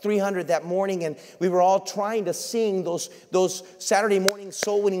like 300 that morning. And we were all trying to sing those Saturday morning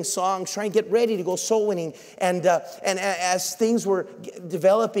soul winning songs, trying to get ready to go soul winning. And as things were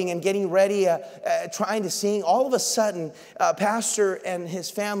developing and getting ready, trying to sing, all of a sudden, pastor and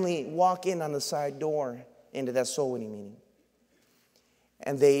his family walk in on the side door into that soul winning meeting.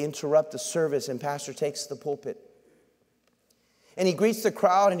 And they interrupt the service, and pastor takes the pulpit. And he greets the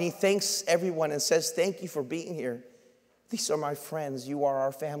crowd, and he thanks everyone and says, thank you for being here. These are my friends. You are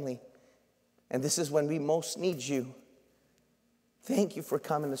our family. And this is when we most need you. Thank you for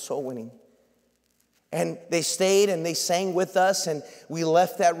coming to soul winning. And they stayed and they sang with us, and we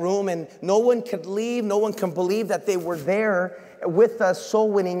left that room, and no one could leave. No one can believe that they were there with us soul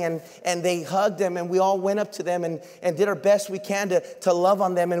winning, and they hugged them, and we all went up to them and did our best we can to love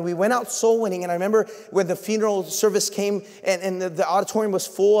on them. And we went out soul winning. And I remember when the funeral service came and the auditorium was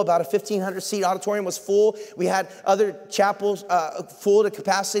full, about a 1,500 seat auditorium was full. We had other chapels full to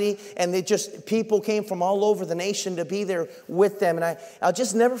capacity, and people came from all over the nation to be there with them. And I'll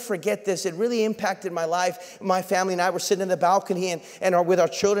just never forget this. It really impacted my life. My family and I were sitting in the balcony and with our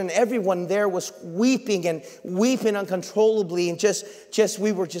children. Everyone there was weeping uncontrollably. And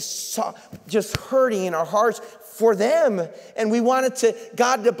we were just hurting in our hearts for them, and we wanted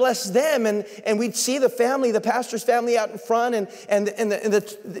God to bless them, and we'd see the family, the pastor's family out in front, and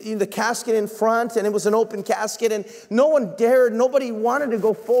the casket in front, and it was an open casket, and nobody wanted to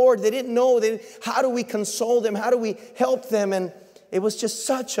go forward. They didn't know. How do we console them? How do we help them? And it was just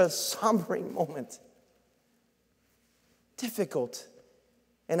such a sombering moment. Difficult.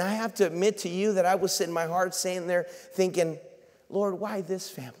 And I have to admit to you that I was sitting in my heart saying there thinking, Lord, why this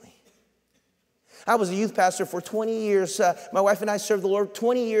family? I was a youth pastor for 20 years. My wife and I served the Lord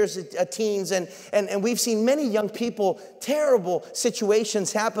 20 years as teens, and we've seen many young people, terrible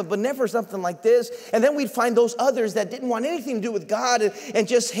situations happen, but never something like this. And then we'd find those others that didn't want anything to do with God and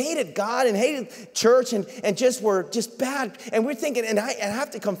just hated God and hated church and just were just bad. And we're thinking, and I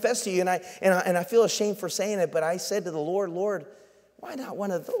have to confess to you, and I feel ashamed for saying it, but I said to the Lord, why not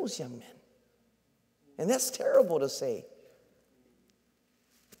one of those young men? And that's terrible to say.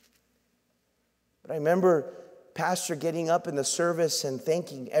 But I remember Pastor getting up in the service and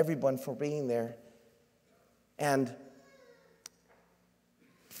thanking everyone for being there. And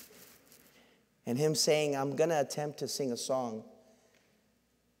him saying, I'm going to attempt to sing a song.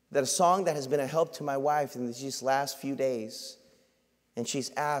 A song that has been a help to my wife in these last few days. And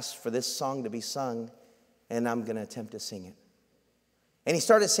she's asked for this song to be sung, and I'm going to attempt to sing it. And he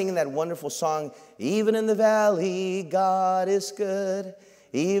started singing that wonderful song, even in the valley, God is good.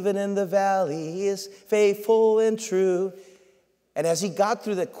 Even in the valley, He is faithful and true. And as he got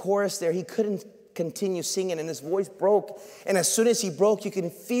through the chorus there, he couldn't continue singing, and his voice broke. And as soon as he broke, you can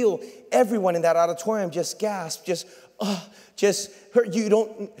feel everyone in that auditorium just gasp, just hurt.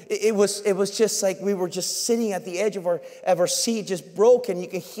 It was just like we were just sitting at the edge of our seat, just broken. You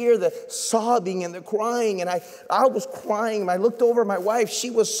could hear the sobbing and the crying, and I was crying. I looked over at my wife, she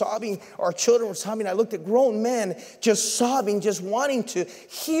was sobbing. Our children were sobbing. I looked at grown men just sobbing, just wanting to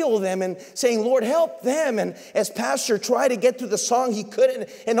heal them and saying, Lord, help them. And as Pastor tried to get through the song, he couldn't.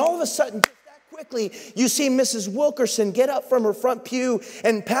 And all of a sudden, quickly, you see Mrs. Wilkerson get up from her front pew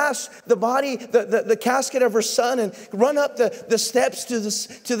and pass the body, the casket of her son, and run up the steps to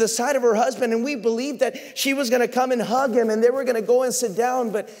the side of her husband. And we believed that she was going to come and hug him, and they were going to go and sit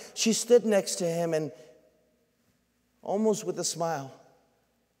down. But she stood next to him, and almost with a smile,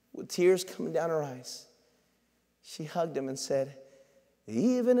 with tears coming down her eyes, she hugged him and said,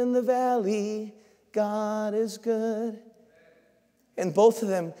 even in the valley, God is good. And both of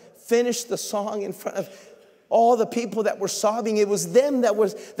them finished the song in front of all the people that were sobbing. It was them that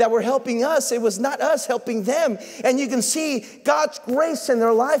were helping us. It was not us helping them. And you can see God's grace in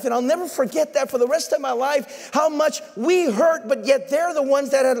their life. And I'll never forget that for the rest of my life, how much we hurt, but yet they're the ones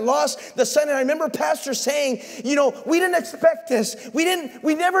that had lost the son. And I remember Pastor saying, we didn't expect this. We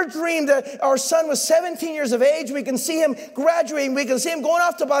never dreamed that our son was 17 years of age. We can see him graduating. We can see him going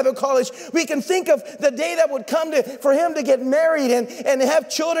off to Bible college. We can think of the day that would come for him to get married and have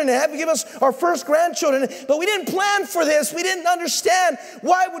children and give us our first grandchildren. But we didn't plan for this. We didn't understand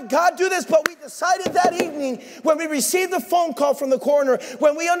why would God do this, but we decided that evening when we received the phone call from the coroner,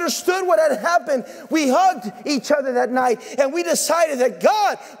 when we understood what had happened, we hugged each other that night, and we decided that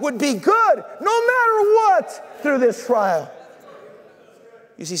God would be good no matter what through this trial.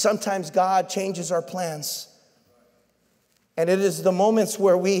 You see, sometimes God changes our plans, and it is the moments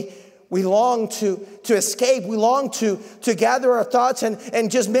where we long to escape. We long to gather our thoughts and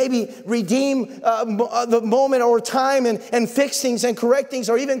just maybe redeem the moment or time and fix things and correct things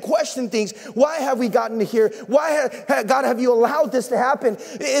or even question things. Why have we gotten to here? Why, God, have you allowed this to happen?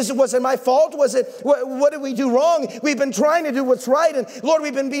 Was it my fault? What did we do wrong? We've been trying to do what's right. And Lord,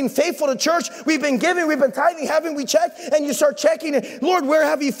 we've been being faithful to church. We've been giving. We've been tithing. Haven't we checked? And you start checking it. Lord, where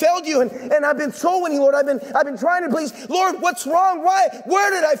have you failed you? And I've been soul winning, Lord. I've been trying to please. Lord, what's wrong? Why?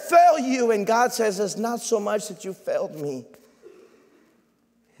 Where did I fail you? And God says, it's not so much that you failed me,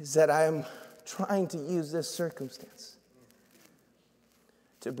 is that I am trying to use this circumstance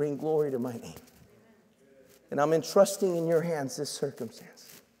to bring glory to my name. And I'm entrusting in your hands this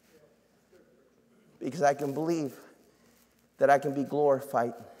circumstance because I can believe that I can be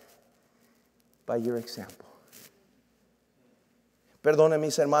glorified by your example. Perdone,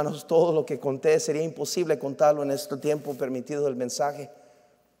 mis hermanos, todo lo que conté sería imposible contarlo en este tiempo permitido del mensaje.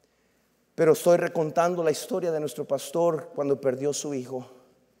 Pero estoy recontando la historia de nuestro pastor cuando perdió su hijo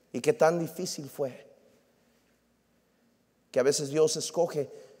y qué tan difícil fue. Que a veces Dios escoge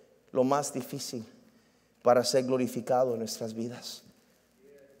lo más difícil para ser glorificado en nuestras vidas.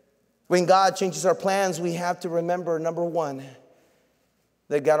 When God changes our plans, we have to remember, number one,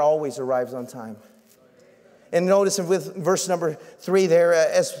 that God always arrives on time. And notice with verse number 3 there,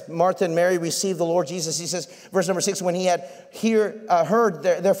 as Martha and Mary received the Lord Jesus, he says, verse number 6, when he had heard,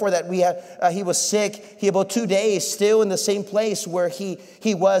 therefore, that he was sick, he about 2 days still in the same place where he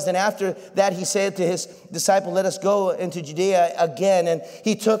was. And after that, he said to his disciple, let us go into Judea again. And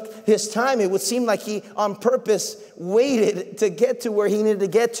he took his time. It would seem like he on purpose waited to get to where he needed to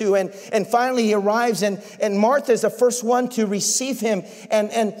get to. And finally he arrives, and Martha is the first one to receive him.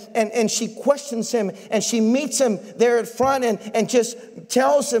 And she questions him, and she meets him there at front and just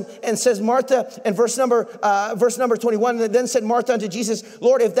tells him and says, Martha, and verse number 21, and then said Martha unto Jesus,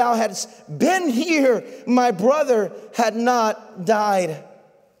 Lord, if thou hadst been here, my brother had not died.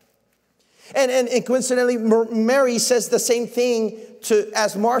 And coincidentally, Mary says the same thing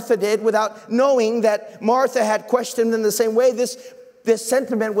as Martha did, without knowing that Martha had questioned in the same way. This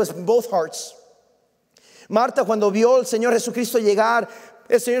sentiment was in both hearts. Marta, cuando vio al Señor Jesucristo llegar,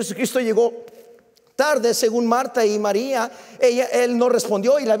 el Señor Jesucristo llegó tarde, según Marta y María. Él no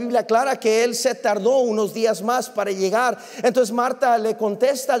respondió, y la Biblia aclara que él se tardó unos días más para llegar. Entonces Marta le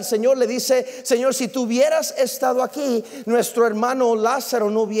contesta al Señor, le dice, Señor, si tú hubieras estado aquí, nuestro hermano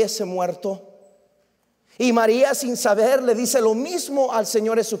Lázaro no hubiese muerto. Y María, sin saber, le dice lo mismo al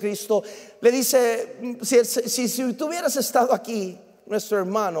Señor Jesucristo. Le dice, si tú hubieras estado aquí, nuestro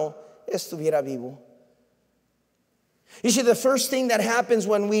hermano estuviera vivo. You see, the first thing that happens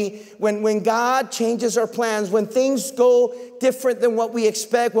when God changes our plans, when things go different than what we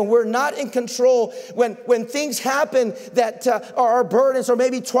expect, when we're not in control, when things happen that are burdens or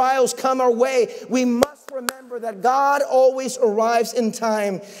maybe trials come our way, we must remember that God always arrives in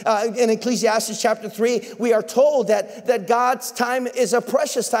time. In Ecclesiastes chapter 3, we are told that God's time is a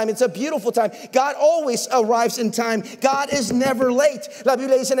precious time. It's a beautiful time. God always arrives in time. God is never late. La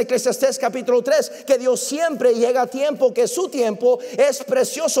Biblia dice en Eclesiastés capítulo 3 que Dios siempre llega a tiempo, que su tiempo es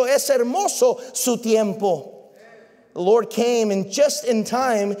precioso, es hermoso su tiempo. The Lord came just in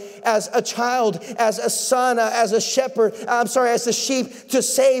time as a child, as a son, as a shepherd, as a sheep, to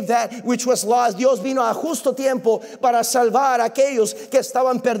save that which was lost. Dios vino a justo tiempo para salvar a aquellos que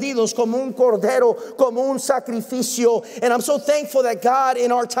estaban perdidos, como un cordero, como un sacrificio. And I'm so thankful that God,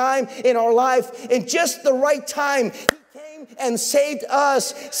 in our time, in our life, in just the right time, and saved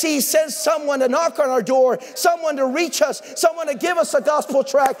us. See, he sends someone to knock on our door, someone to reach us, someone to give us a gospel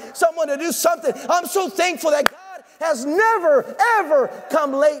tract, someone to do something. I'm so thankful that God has never, ever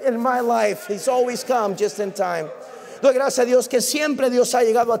come late in my life. He's always come just in time. Doy gracias a Dios que siempre Dios ha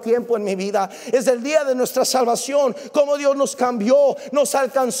llegado a tiempo en mi vida. Es el día de nuestra salvación, como Dios nos cambió, nos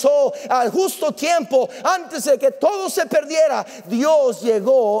alcanzó al justo tiempo. Antes de que todo se perdiera, Dios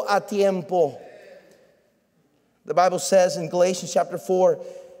llegó a tiempo. The Bible says in Galatians chapter 4,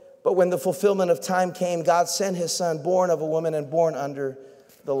 but when the fulfillment of time came, God sent his son, born of a woman and born under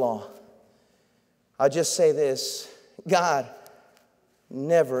the law. I'll just say this, God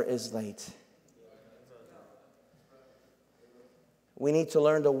never is late. We need to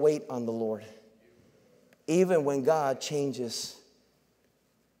learn to wait on the Lord, even when God changes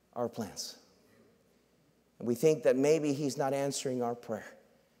our plans. And we think that maybe he's not answering our prayer.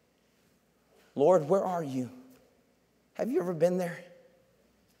 Lord, where are you? Have you ever been there?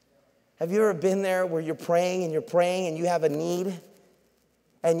 Have you ever been there where you're praying and you have a need?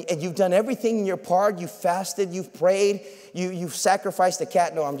 And you've done everything in your part. You've fasted, you've prayed, you've sacrificed a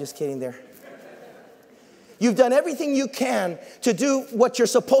cat. No, I'm just kidding there. You've done everything you can to do what you're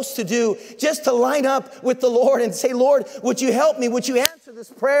supposed to do, just to line up with the Lord and say, Lord, would you help me? Would you answer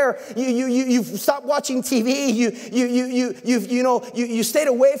this prayer? You've stopped watching TV. You stayed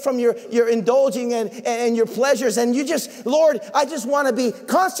away from your indulging and your pleasures. And you just, Lord, I just want to be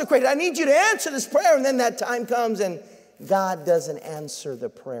consecrated. I need you to answer this prayer. And then that time comes and God doesn't answer the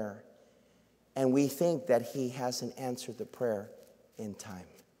prayer. And we think that he hasn't answered the prayer in time.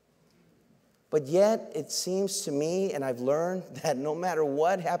 But yet, it seems to me, and I've learned that no matter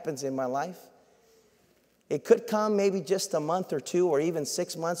what happens in my life, it could come maybe just a month or two, or even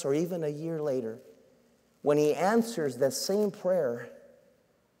 6 months, or even a year later, when he answers that same prayer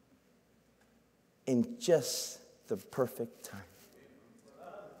in just the perfect time.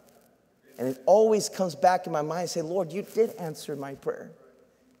 And it always comes back in my mind and say, Lord, you did answer my prayer.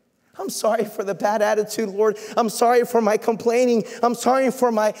 I'm sorry for the bad attitude, Lord. I'm sorry for my complaining. I'm sorry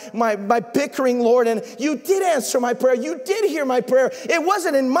for my bickering, Lord. And you did answer my prayer. You did hear my prayer. It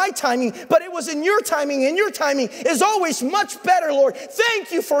wasn't in my timing, but it was in your timing. And your timing is always much better, Lord.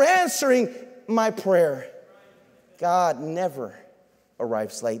 Thank you for answering my prayer. God never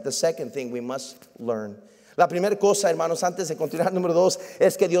arrives late. The second thing we must learn. La primera cosa, hermanos, antes de continuar, número dos,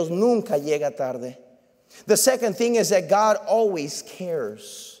 es que Dios nunca llega tarde. The second thing is that God always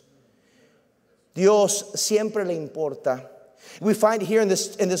cares. Dios siempre le importa. We find here in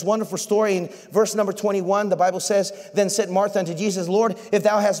this wonderful story in verse number 21, the Bible says, then said Martha unto Jesus, Lord, if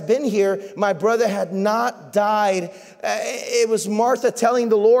thou hadst been here, my brother had not died. It was Martha telling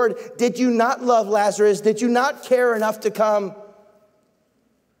the Lord, did you not love Lazarus? Did you not care enough to come?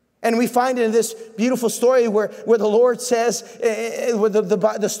 And we find it in this beautiful story where the Lord says, where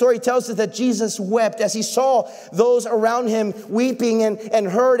the story tells us that Jesus wept as he saw those around him weeping and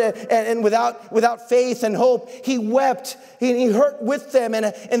hurt and without faith and hope. He wept. He hurt with them. And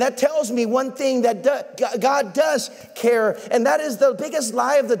that tells me one thing, that God does care. And that is the biggest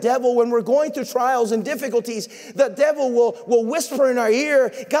lie of the devil when we're going through trials and difficulties. The devil will whisper in our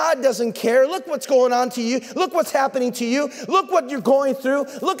ear, God doesn't care. Look what's going on to you. Look what's happening to you. Look what you're going through.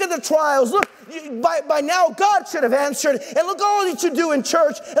 Look at the trials. Look, by now God should have answered. And look all that you do in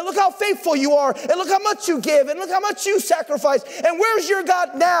church. And look how faithful you are. And look how much you give. And look how much you sacrifice. And where's your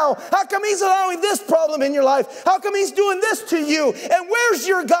God now? How come he's allowing this problem in your life? How come he's doing this to you? And where's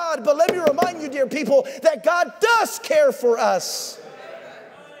your God? But let me remind you, dear people, that God does care for us.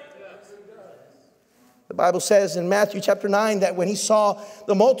 The Bible says in Matthew chapter 9 that when he saw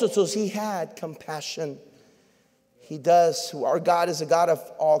the multitudes, he had compassion. He does. Our God is a God of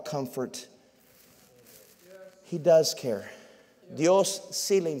all comfort. He does care. Dios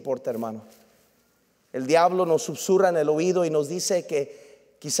sí le importa, hermano. El diablo nos susurra en el oído y nos dice que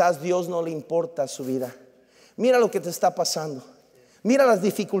quizás Dios no le importa su vida. Mira lo que te está pasando. Mira las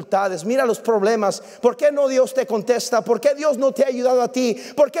dificultades, mira los problemas. ¿Por qué no Dios te contesta? ¿Por qué Dios no te ha ayudado a ti?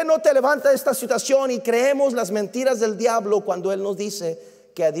 ¿Por qué no te levanta de esta situación? Y creemos las mentiras del diablo cuando Él nos dice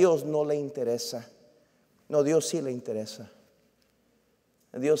que a Dios no le interesa. No, Dios sí le interesa.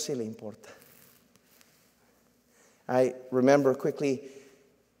 A Dios sí le importa. I remember quickly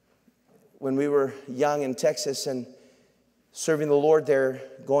when we were young in Texas and serving the Lord there,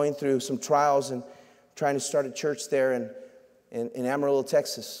 going through some trials and trying to start a church there in Amarillo,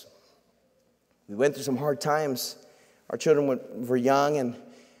 Texas. We went through some hard times. Our children were young, and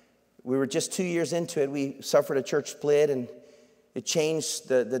we were just 2 years into it. We suffered a church split, and it changed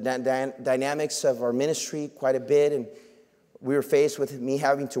the dynamics of our ministry quite a bit. And we were faced with me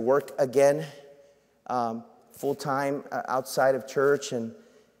having to work again, full-time outside of church. And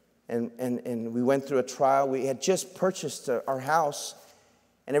we went through a trial. We had just purchased our house,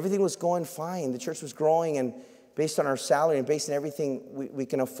 and everything was going fine. The church was growing, and based on our salary and based on everything, we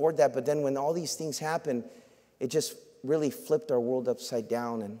can afford that. But then when all these things happened, it just really flipped our world upside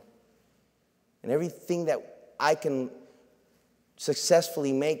down. And everything that I can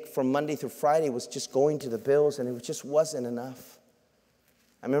successfully make from Monday through Friday was just going to the bills, and it just wasn't enough.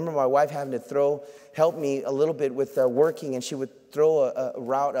 I remember my wife having to help me a little bit with working, and she would throw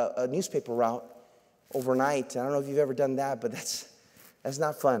a newspaper route overnight. I don't know if you've ever done that, but that's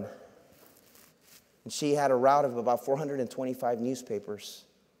not fun. And she had a route of about 425 newspapers.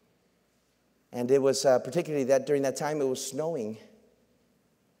 And it was particularly that during that time it was snowing.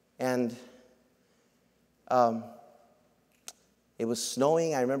 And it was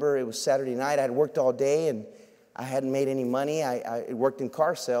snowing. I remember it was Saturday night. I had worked all day and I hadn't made any money. I worked in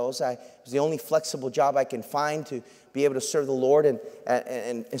car sales. It was the only flexible job I can find to be able to serve the Lord and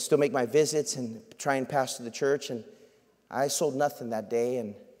still make my visits and try and pastor the church. And I sold nothing that day,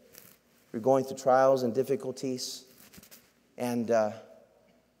 and we were going through trials and difficulties. And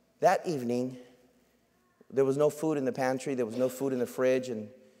that evening, there was no food in the pantry. There was no food in the fridge. And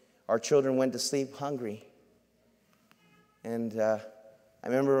our children went to sleep hungry. And I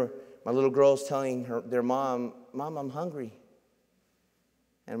remember my little girls telling their mom, "Mom, I'm hungry."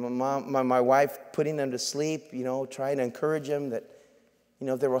 And my wife putting them to sleep, trying to encourage them that,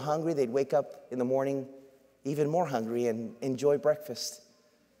 if they were hungry, they'd wake up in the morning even more hungry and enjoy breakfast.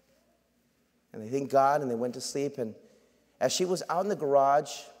 And they thanked God, and they went to sleep. And as she was out in the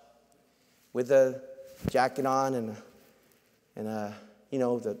garage with a jacket on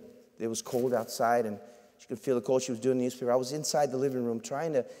it was cold outside, and she could feel the cold. She was doing the newspaper. I was inside the living room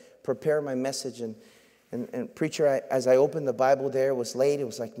trying to prepare my message. And preacher, as I opened the Bible there, it was late. It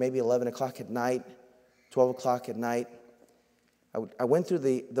was like maybe 11 o'clock at night, 12 o'clock at night. I went through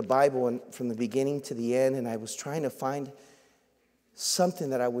the Bible and from the beginning to the end, and I was trying to find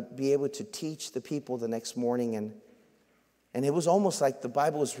something that I would be able to teach the people the next morning. And it was almost like the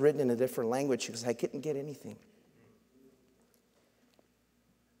Bible was written in a different language because I couldn't get anything.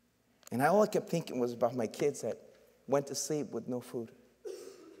 And all I kept thinking was about my kids that went to sleep with no food.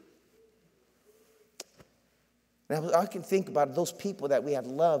 And I can think about those people that we had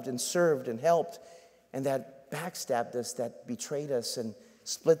loved and served and helped and that backstabbed us, that betrayed us and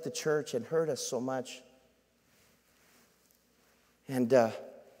split the church and hurt us so much. And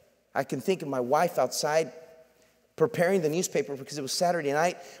I can think of my wife outside preparing the newspaper because it was Saturday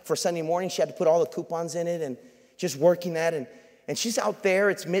night for Sunday morning. She had to put all the coupons in it and just working that. And she's out there.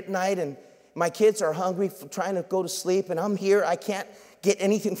 It's midnight and my kids are hungry, trying to go to sleep. And I'm here. I can't get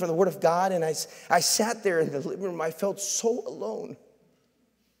anything from the Word of God. And I sat there in the living room. I felt so alone.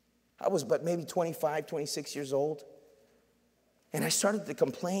 I was but maybe 25, 26 years old. And I started to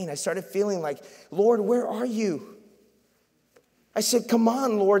complain. I started feeling like, Lord, where are you? I said, come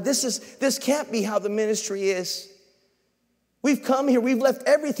on, Lord, this can't be how the ministry is. We've come here, we've left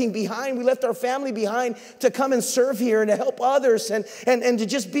everything behind. We left our family behind to come and serve here and to help others and to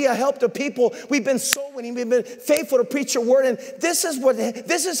just be a help to people. We've been so winning, we've been faithful to preach your word, and this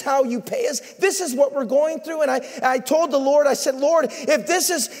is how you pay us. This is what we're going through. And I told the Lord, I said, Lord, if this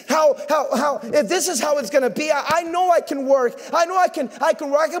is how it's gonna be, I know I can work. I know I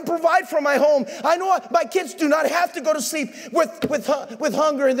can provide for my home. I know my kids do not have to go to sleep with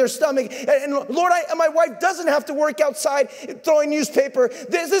hunger in their stomach. And Lord, my wife doesn't have to work outside throwing newspaper.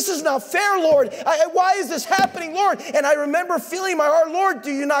 This is not fair, Lord. Why is this happening, Lord? And I remember feeling in my heart, Lord,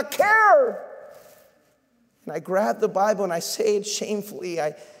 do you not care? And I grabbed the Bible and I say it shamefully.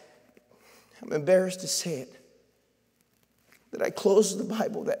 I'm embarrassed to say it. That I closed the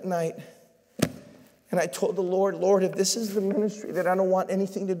Bible that night and I told the Lord, Lord, if this is the ministry, that I don't want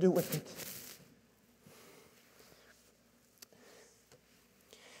anything to do with it.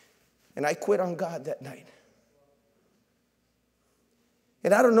 And I quit on God that night.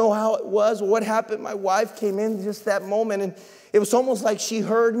 And I don't know how it was or what happened. My wife came in just that moment, and it was almost like she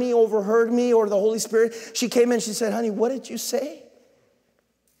heard me, overheard me, or the Holy Spirit. She came in and she said, honey, what did you say?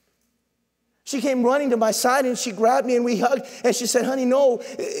 She came running to my side and she grabbed me and we hugged. And she said, honey, no,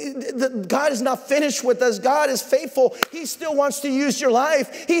 God is not finished with us. God is faithful. He still wants to use your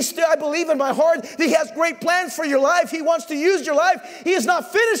life. I believe in my heart that He has great plans for your life. He wants to use your life. He is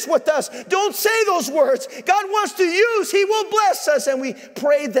not finished with us. Don't say those words. God wants to use. He will bless us. And we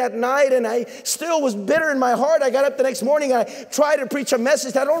prayed that night and I still was bitter in my heart. I got up the next morning and I tried to preach a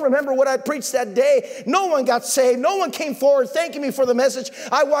message. I don't remember what I preached that day. No one got saved. No one came forward thanking me for the message.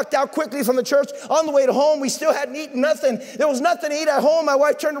 I walked out quickly from the church. On the way to home, we still hadn't eaten nothing. There was nothing to eat at home. My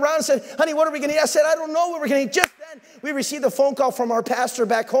wife turned around and said, honey, what are we going to eat? I said, I don't know what we're going to eat. Just then, we received a phone call from our pastor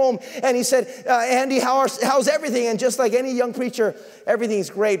back home. And he said, Andy, how's everything? And just like any young preacher, everything's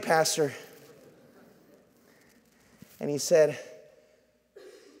great, Pastor. And he said,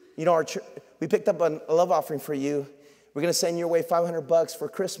 you know, our church, we picked up a love offering for you. We're going to send your way $500 for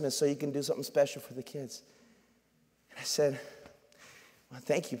Christmas so you can do something special for the kids. And I said, well,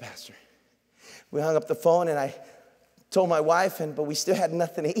 thank you, Pastor. We hung up the phone and I told my wife, but we still had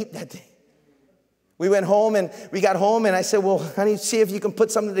nothing to eat that day. We went home and we got home and I said, well, honey, see if you can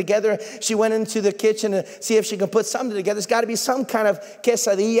put something together. She went into the kitchen to see if she can put something together. There's got to be some kind of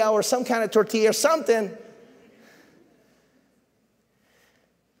quesadilla or some kind of tortilla or something.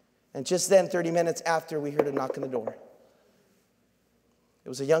 And just then, 30 minutes after, we heard a knock on the door. It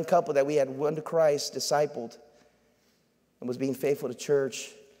was a young couple that we had won to Christ, discipled, and was being faithful to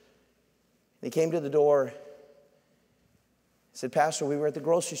church. They came to the door. He said, Pastor, we were at the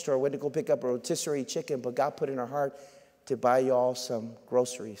grocery store. We went to go pick up a rotisserie chicken, but God put in our heart to buy y'all some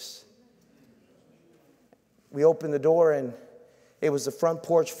groceries. We opened the door, and it was the front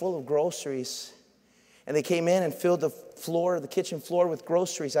porch full of groceries. And they came in and filled the kitchen floor with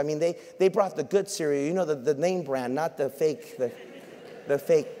groceries. I mean, they brought the good cereal. You know, the name brand, not the fake, the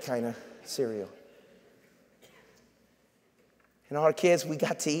fake kind of cereal. And our kids, we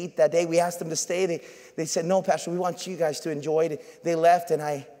got to eat that day. We asked them to stay. They said, no, Pastor, we want you guys to enjoy it. They left, and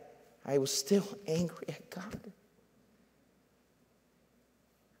I was still angry at God. I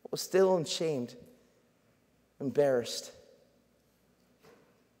was still ashamed, embarrassed.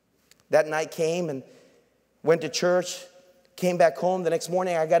 That night came and went to church, came back home. The next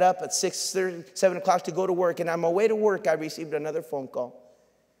morning, I got up at 6:30, 7 o'clock to go to work. And on my way to work, I received another phone call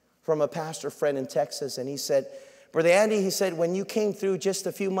from a pastor friend in Texas. And he said, Brother Andy, he said, when you came through just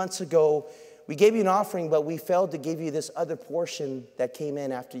a few months ago, we gave you an offering, but we failed to give you this other portion that came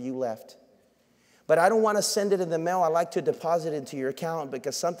in after you left. But I don't want to send it in the mail. I like to deposit it into your account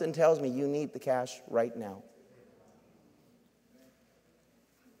because something tells me you need the cash right now.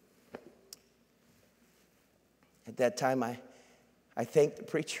 At that time, I thanked the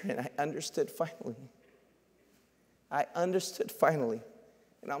preacher, and I understood finally. I understood finally.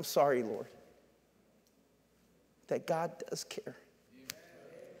 And I'm sorry, Lord, that God does care.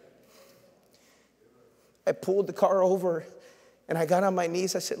 I pulled the car over, and I got on my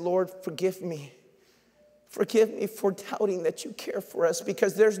knees. I said, Lord, forgive me. Forgive me for doubting that you care for us,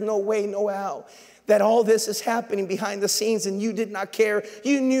 because there's no way, no how that all this is happening behind the scenes and you did not care.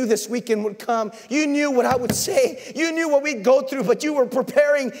 You knew this weekend would come. You knew what I would say. You knew what we'd go through, but you were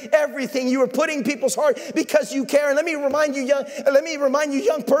preparing everything. You were putting people's heart because you care. And let me remind you,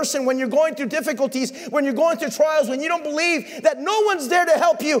 young person, when you're going through difficulties, when you're going through trials, when you don't believe that no one's there to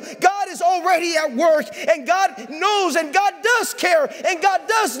help you, God is already at work, and God knows, and God does care, and God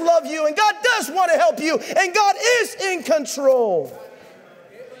does love you, and God does want to help you, and God is in control.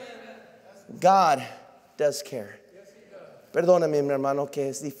 God does care. Perdóname, mi hermano, que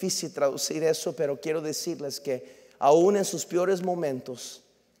es difícil traducir eso, pero quiero decirles que aún en sus peores momentos,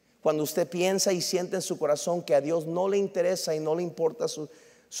 cuando usted piensa y siente en su corazón que a Dios no le interesa y no le importa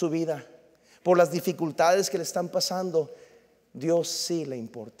su vida, por las dificultades que le están pasando, Dios sí le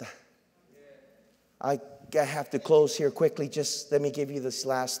importa. I have to close here quickly. Just let me give you this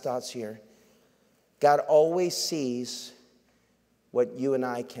last thoughts here. God always sees what you and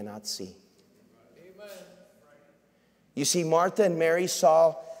I cannot see. You see, Martha and Mary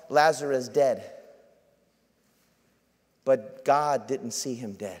saw Lazarus dead, but God didn't see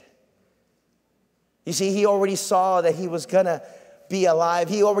him dead. You see, he already saw that he was going to be alive.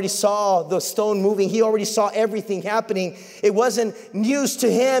 He already saw the stone moving. He already saw everything happening. It wasn't news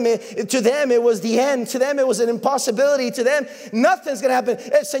to him. To them, it was the end. To them, it was an impossibility. To them, nothing's going to happen.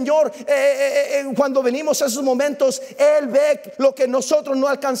 El Señor, cuando venimos a esos momentos, Él ve lo que nosotros no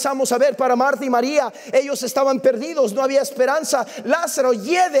alcanzamos a ver. Para Marta y María, ellos estaban perdidos. No había esperanza. Lázaro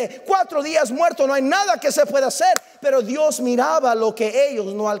lleve 4 días muerto. No hay nada que se pueda hacer. Pero Dios miraba lo que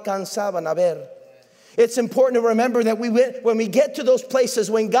ellos no alcanzaban a ver. It's important to remember that when we get to those places,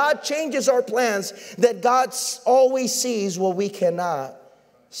 when God changes our plans, that God always sees what we cannot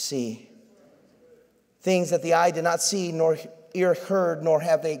see. Things that the eye did not see, nor ear heard, nor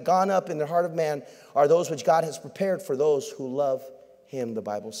have they gone up in the heart of man, are those which God has prepared for those who love him, the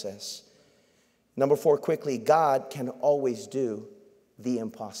Bible says. Number 4, quickly, God can always do the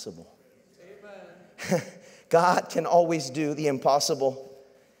impossible. God can always do the impossible.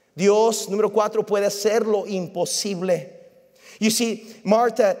 Dios, número 4, puede hacer lo imposible. You see,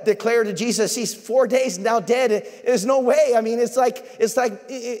 Martha declared to Jesus, he's 4 days now dead. There's no way. I mean, it's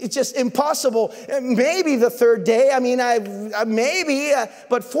just impossible. Maybe the 3rd day. I mean, maybe,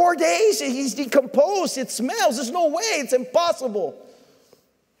 but 4 days, he's decomposed. It smells. There's no way. It's impossible.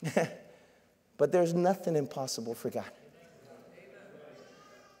 But there's nothing impossible for God.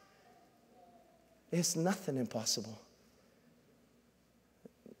 There's nothing impossible.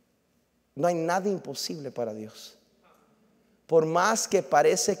 No hay nada imposible para Dios. Por más que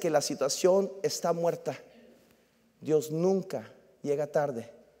parece que la situación está muerta, Dios nunca llega tarde.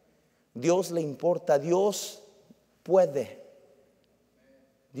 Dios le importa. Dios puede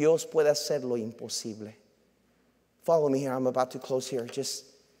hacer lo imposible. Follow me here. I'm about to close here. Just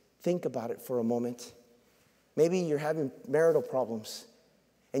think about it for a moment. Maybe you're having marital problems,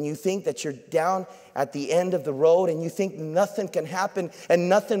 and you think that you're down at the end of the road, and you think nothing can happen and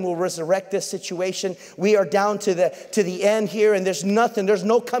nothing will resurrect this situation. We are down to the end here, and there's nothing. There's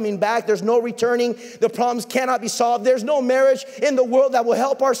no coming back. There's no returning. The problems cannot be solved. There's no marriage in the world that will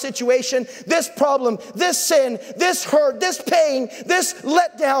help our situation. This problem, this sin, this hurt, this pain, this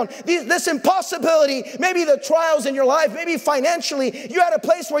letdown, this impossibility, maybe the trials in your life, maybe financially, you're at a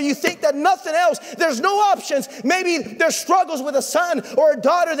place where you think that nothing else, there's no options. Maybe there's struggles with a son or a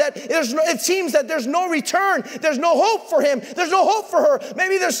daughter that it seems that there's no return. There's no hope for him. There's no hope for her.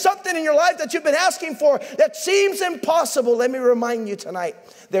 Maybe there's something in your life that you've been asking for that seems impossible. Let me remind you tonight,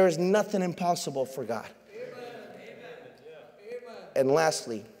 there is nothing impossible for God. Amen. And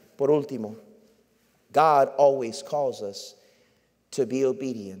lastly, por último, God always calls us to be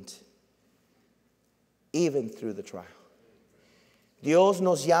obedient, even through the trial. Dios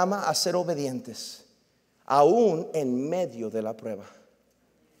nos llama a ser obedientes, aún en medio de la prueba.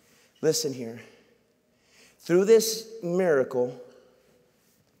 Listen here. Through this miracle,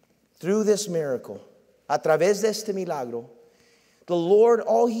 a través de este milagro, the Lord,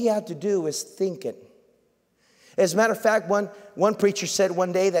 all he had to do is think it. As a matter of fact, one preacher said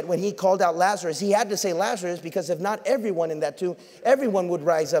one day that when he called out Lazarus, he had to say Lazarus because if not everyone in that tomb, everyone would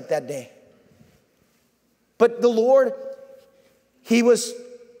rise up that day. But the Lord, he was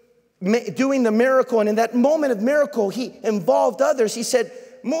doing the miracle, and in that moment of miracle, he involved others. He said,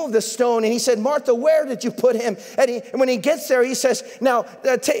 move the stone. And he said, Martha, where did you put him? And when he gets there, he says, now,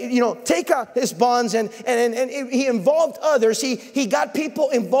 take out his bonds. And he involved others. He got people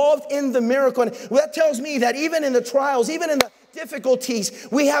involved in the miracle. And that tells me that even in the trials, even in the difficulties,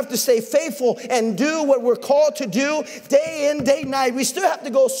 we have to stay faithful and do what we're called to do day in, day night. We still have to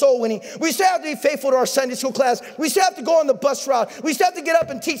go soul winning. We still have to be faithful to our Sunday school class. We still have to go on the bus route. We still have to get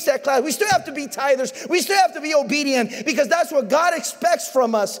up and teach that class. We still have to be tithers. We still have to be obedient, because that's what God expects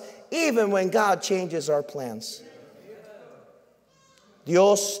from us, even when God changes our plans.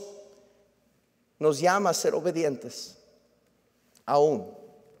 Dios nos llama a ser obedientes, aún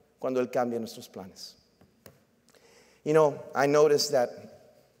cuando Él cambia nuestros planes. You know, I noticed that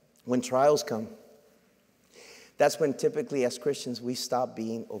when trials come, that's when typically as Christians we stop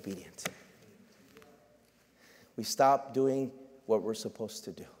being obedient. We stop doing what we're supposed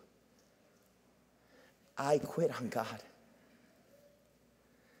to do. I quit on God.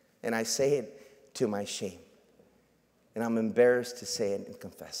 And I say it to my shame. And I'm embarrassed to say it and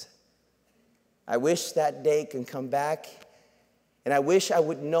confess it. I wish that day can come back. And I wish I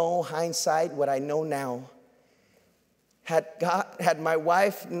would know, hindsight, what I know now. Had my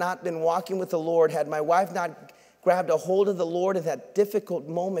wife not been walking with the Lord, had my wife not grabbed a hold of the Lord in that difficult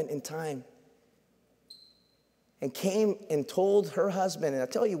moment in time, and came and told her husband, and I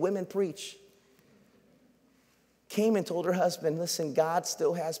tell you, women preach, came and told her husband, listen, God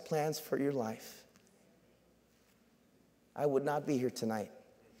still has plans for your life, I would not be here tonight.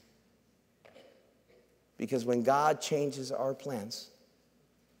 Because when God changes our plans,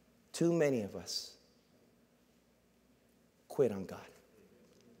 too many of us quit on God.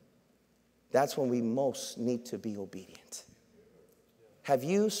 That's when we most need to be obedient. Have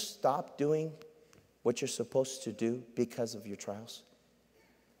you stopped doing what you're supposed to do because of your trials?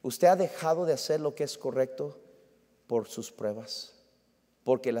 ¿Usted ha dejado de hacer lo que es correcto por sus pruebas?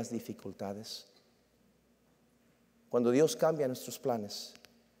 Porque las dificultades. Cuando Dios cambia nuestros planes,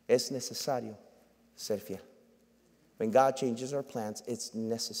 es necesario ser fiel. When God changes our plans, it's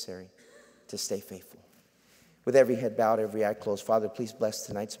necessary to stay faithful. With every head bowed, every eye closed, Father, please bless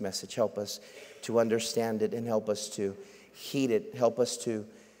tonight's message. Help us to understand it and help us to heed it. Help us to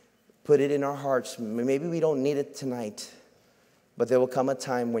put it in our hearts. Maybe we don't need it tonight, but there will come a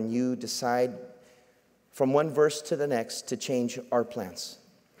time when you decide from one verse to the next to change our plans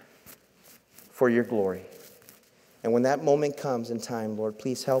for your glory. And when that moment comes in time, Lord,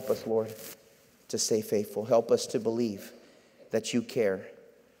 please help us, Lord, to stay faithful. Help us to believe that you care.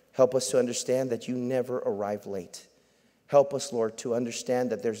 Help us to understand that you never arrive late. Help us, Lord, to understand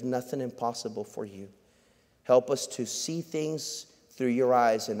that there's nothing impossible for you. Help us to see things through your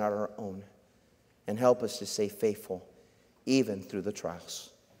eyes and not our own. And help us to stay faithful even through the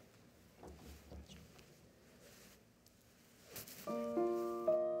trials.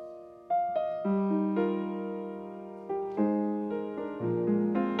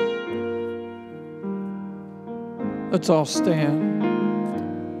 Let's all stand.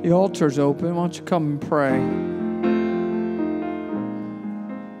 The altar's open. Why don't you come and pray?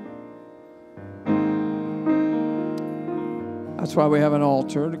 That's why we have an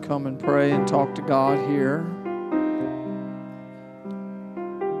altar, to come and pray and talk to God here.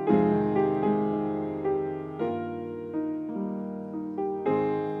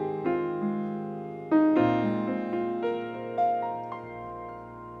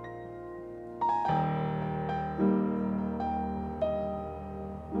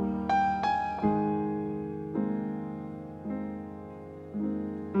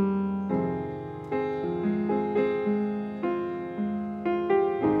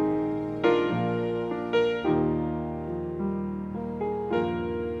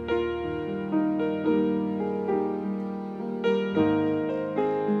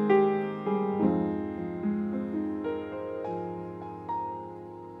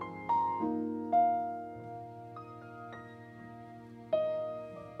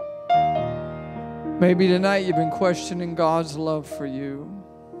 Maybe tonight you've been questioning God's love for you,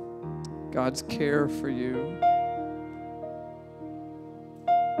 God's care for you.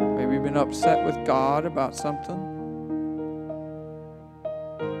 Maybe you've been upset with God about something.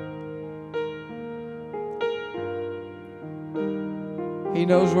 He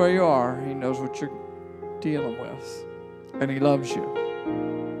knows where you are. He knows what you're dealing with. And He loves you.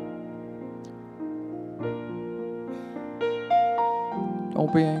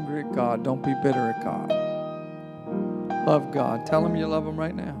 Don't be angry at God. Don't be bitter at God. Love God. Tell Him you love Him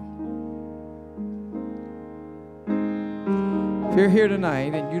right now. If you're here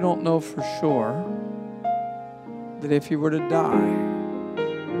tonight and you don't know for sure that if you were to die,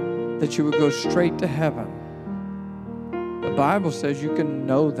 that you would go straight to heaven, The Bible says you can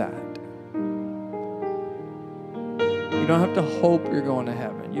know that. You don't have to hope you're going to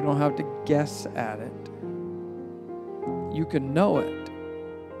heaven. You don't have to guess at it. You can know it.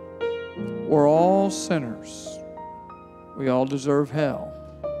 We're all sinners. We all deserve hell.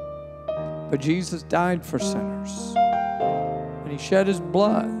 But Jesus died for sinners. And he shed his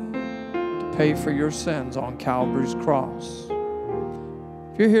blood to pay for your sins on Calvary's cross.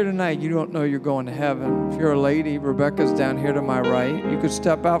 If you're here tonight, you don't know you're going to heaven. If you're a lady, Rebecca's down here to my right. You could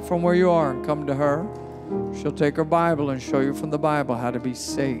step out from where you are and come to her. She'll take her Bible and show you from the Bible how to be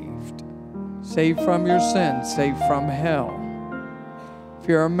saved. Saved from your sins, saved from hell. If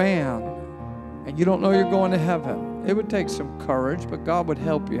you're a man and you don't know you're going to heaven, it would take some courage, but God would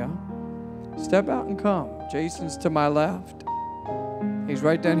help you. Step out and come. Jason's to my left. He's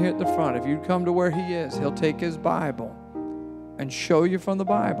right down here at the front. If you come to where he is, he'll take his Bible and show you from the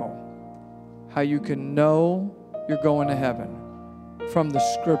Bible how you can know you're going to heaven from the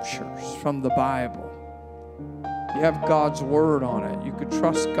scriptures, from the Bible. You have God's word on it. You could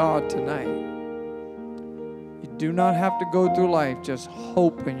trust God tonight. You do not have to go through life just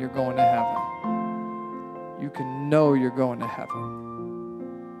hoping you're going to heaven. You can know you're going to heaven.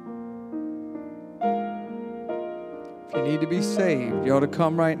 If you need to be saved, you ought to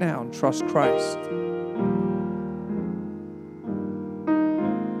come right now and trust Christ.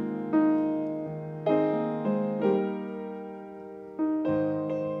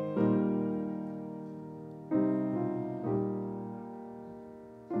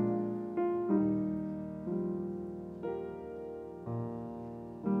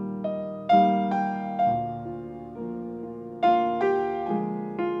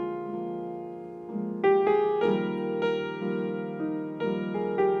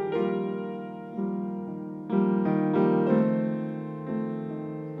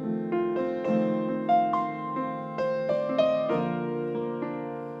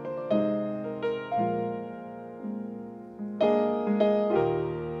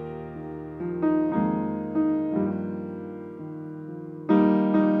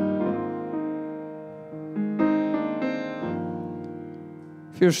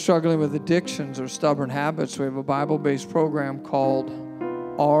 If you're struggling with addictions or stubborn habits, we have a Bible-based program called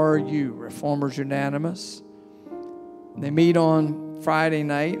RU, Reformers Unanimous. They meet on Friday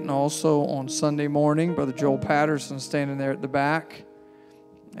night and also on Sunday morning. Brother Joel Patterson standing there at the back.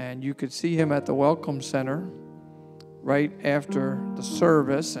 And you could see him at the Welcome Center right after the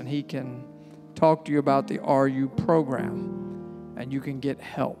service, and he can talk to you about the RU program, and you can get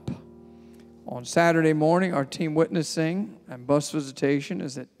help. On Saturday morning, our team witnessing and bus visitation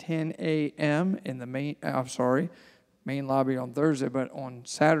is at 10 a.m. in the main lobby on Thursday, but on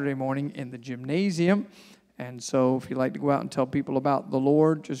Saturday morning in the gymnasium. And so if you'd like to go out and tell people about the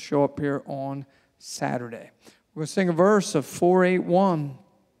Lord, just show up here on Saturday. We're going to sing a verse of 481,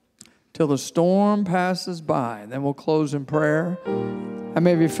 till the storm passes by. Then we'll close in prayer. How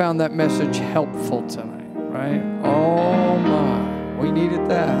many of you found that message helpful tonight, right? Oh my, we needed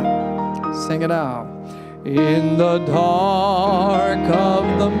that. Sing it out. In the dark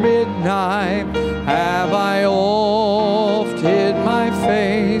of the midnight have I oft hid my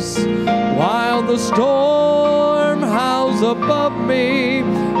face, while the storm howls above me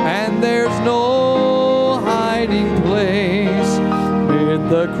and there's no hiding place. Mid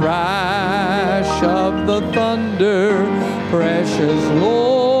the crash of the thunder, precious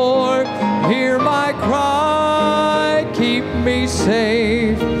Lord, hear my cry, keep me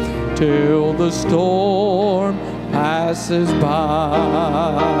safe till the storm passes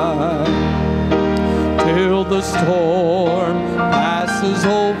by. Till the storm passes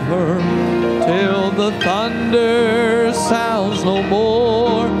over, till the thunder sounds no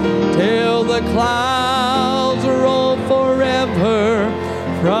more, till the clouds roll forever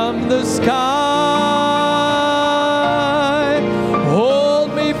from the sky.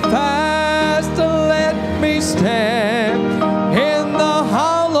 Hold me fast and let me stand in the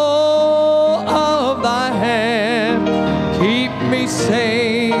hollow of thy hand. Keep me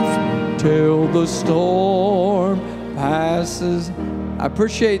safe till the storm passes. I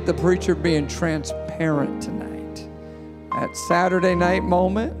appreciate the preacher being transparent tonight. At Saturday night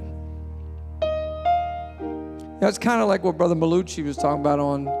moment, that's kind of like what Brother Malucci was talking about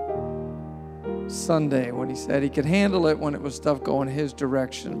on Sunday when he said he could handle it when it was stuff going his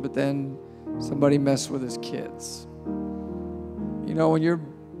direction, but then somebody messed with his kids. You know, when your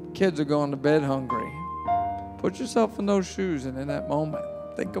kids are going to bed hungry, put yourself in those shoes, and in that moment,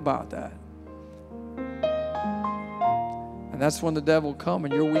 think about that. And that's when the devil will come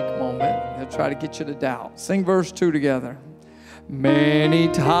in your weak moment. He'll try to get you to doubt. Sing verse 2 together. Many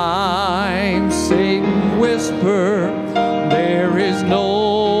times Satan whispered, There is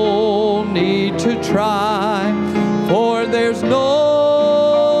no need to try, for there's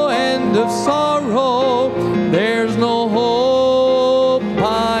no end of sorrow. There's no hope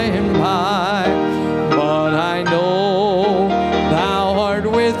by and by. But I know thou art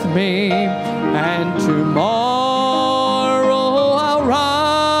with me, and tomorrow I'll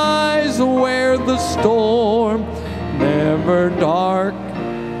rise where the storm never dark.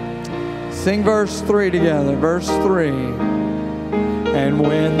 Sing verse 3 together, verse 3. And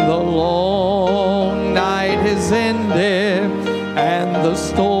when the long night is ended and the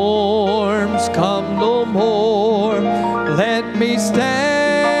storms come no more, let me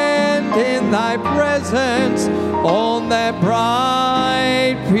stand in thy presence on that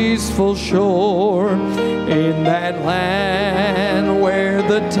bright, peaceful shore, in that land where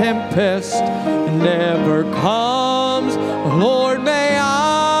the tempest never comes. Lord, may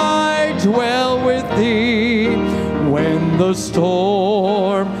I dwell with thee when the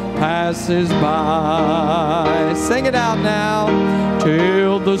storm passes by. Sing it out now.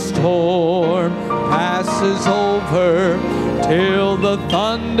 Till the storm passes over, till the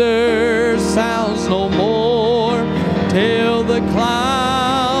thunder sounds no more, till the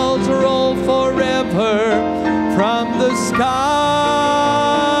clouds roll forever from the sky.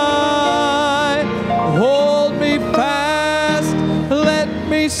 Hold me fast, let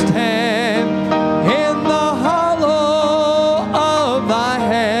me stand in the hollow of thy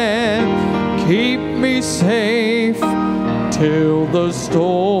hand. Keep me safe till the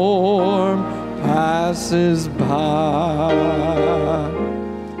storm passes by.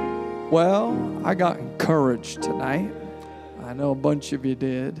 Well, I got encouraged tonight. I know a bunch of you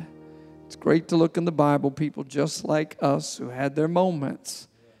did. It's great to look in the Bible, people just like us who had their moments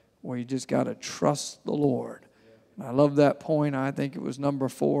where you just got to trust the Lord. And I love that point. I think it was number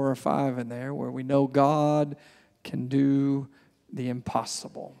 4 or 5 in there, where we know God can do the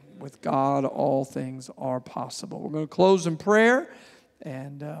impossible. With God, all things are possible. We're going to close in prayer,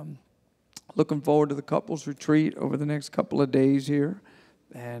 and looking forward to the couples retreat over the next couple of days here,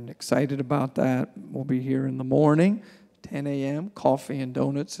 and excited about that. We'll be here in the morning, 10 a.m. Coffee and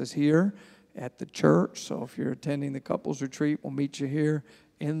donuts is here at the church. So if you're attending the couples retreat, we'll meet you here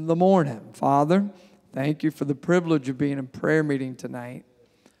in the morning. Father, thank you for the privilege of being in prayer meeting tonight.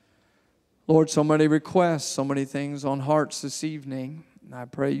 Lord, so many requests, so many things on hearts this evening. And I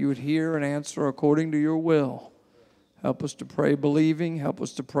pray you would hear and answer according to your will. Help us to pray believing. Help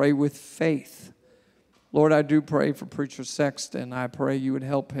us to pray with faith. Lord, I do pray for Preacher Sexton. I pray you would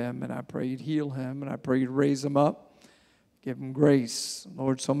help him, and I pray you'd heal him, and I pray you'd raise him up. Give him grace.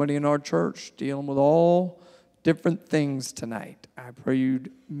 Lord, so many in our church dealing with all different things tonight. I pray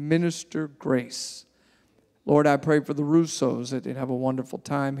you'd minister grace. Lord, I pray for the Russos that they'd have a wonderful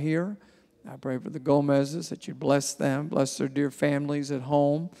time here. I pray for the Gomez's that you'd bless them, bless their dear families at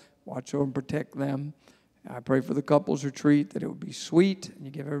home, watch over and protect them. I pray for the couples retreat that it would be sweet and you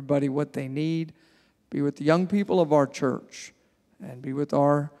give everybody what they need. Be with the young people of our church and be with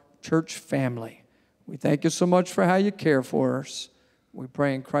our church family. We thank you so much for how you care for us. We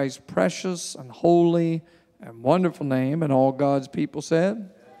pray in Christ's precious and holy and wonderful name, and all God's people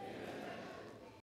said,